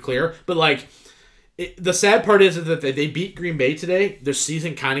 Let me be clear. But the sad part is that they beat Green Bay today. Their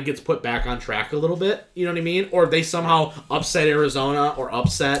season kind of gets put back on track a little bit. You know what I mean? Or they somehow upset Arizona or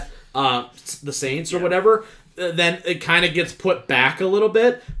upset the Saints or whatever. Then it kind of gets put back a little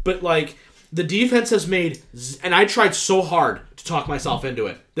bit. But the defense has made, and I tried so hard to talk myself into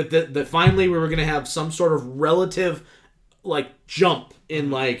it, that finally we were going to have some sort of relative, jump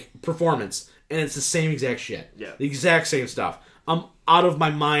in, performance, and it's the same exact shit. Yeah. The exact same stuff. I'm out of my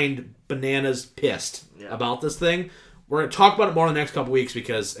mind, bananas pissed about this thing. We're going to talk about it more in the next couple weeks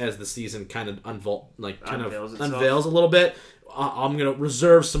because as the season kind of unveils a little bit, I'm going to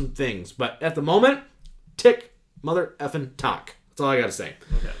reserve some things. But at the moment, tick, mother effing talk. That's all I got to say.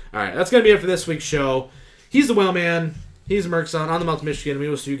 Okay. All right, that's going to be it for this week's show. He's the Whale Man. He's Merkson on the Mouth, Michigan. We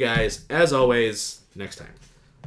will see you guys, as always, next time.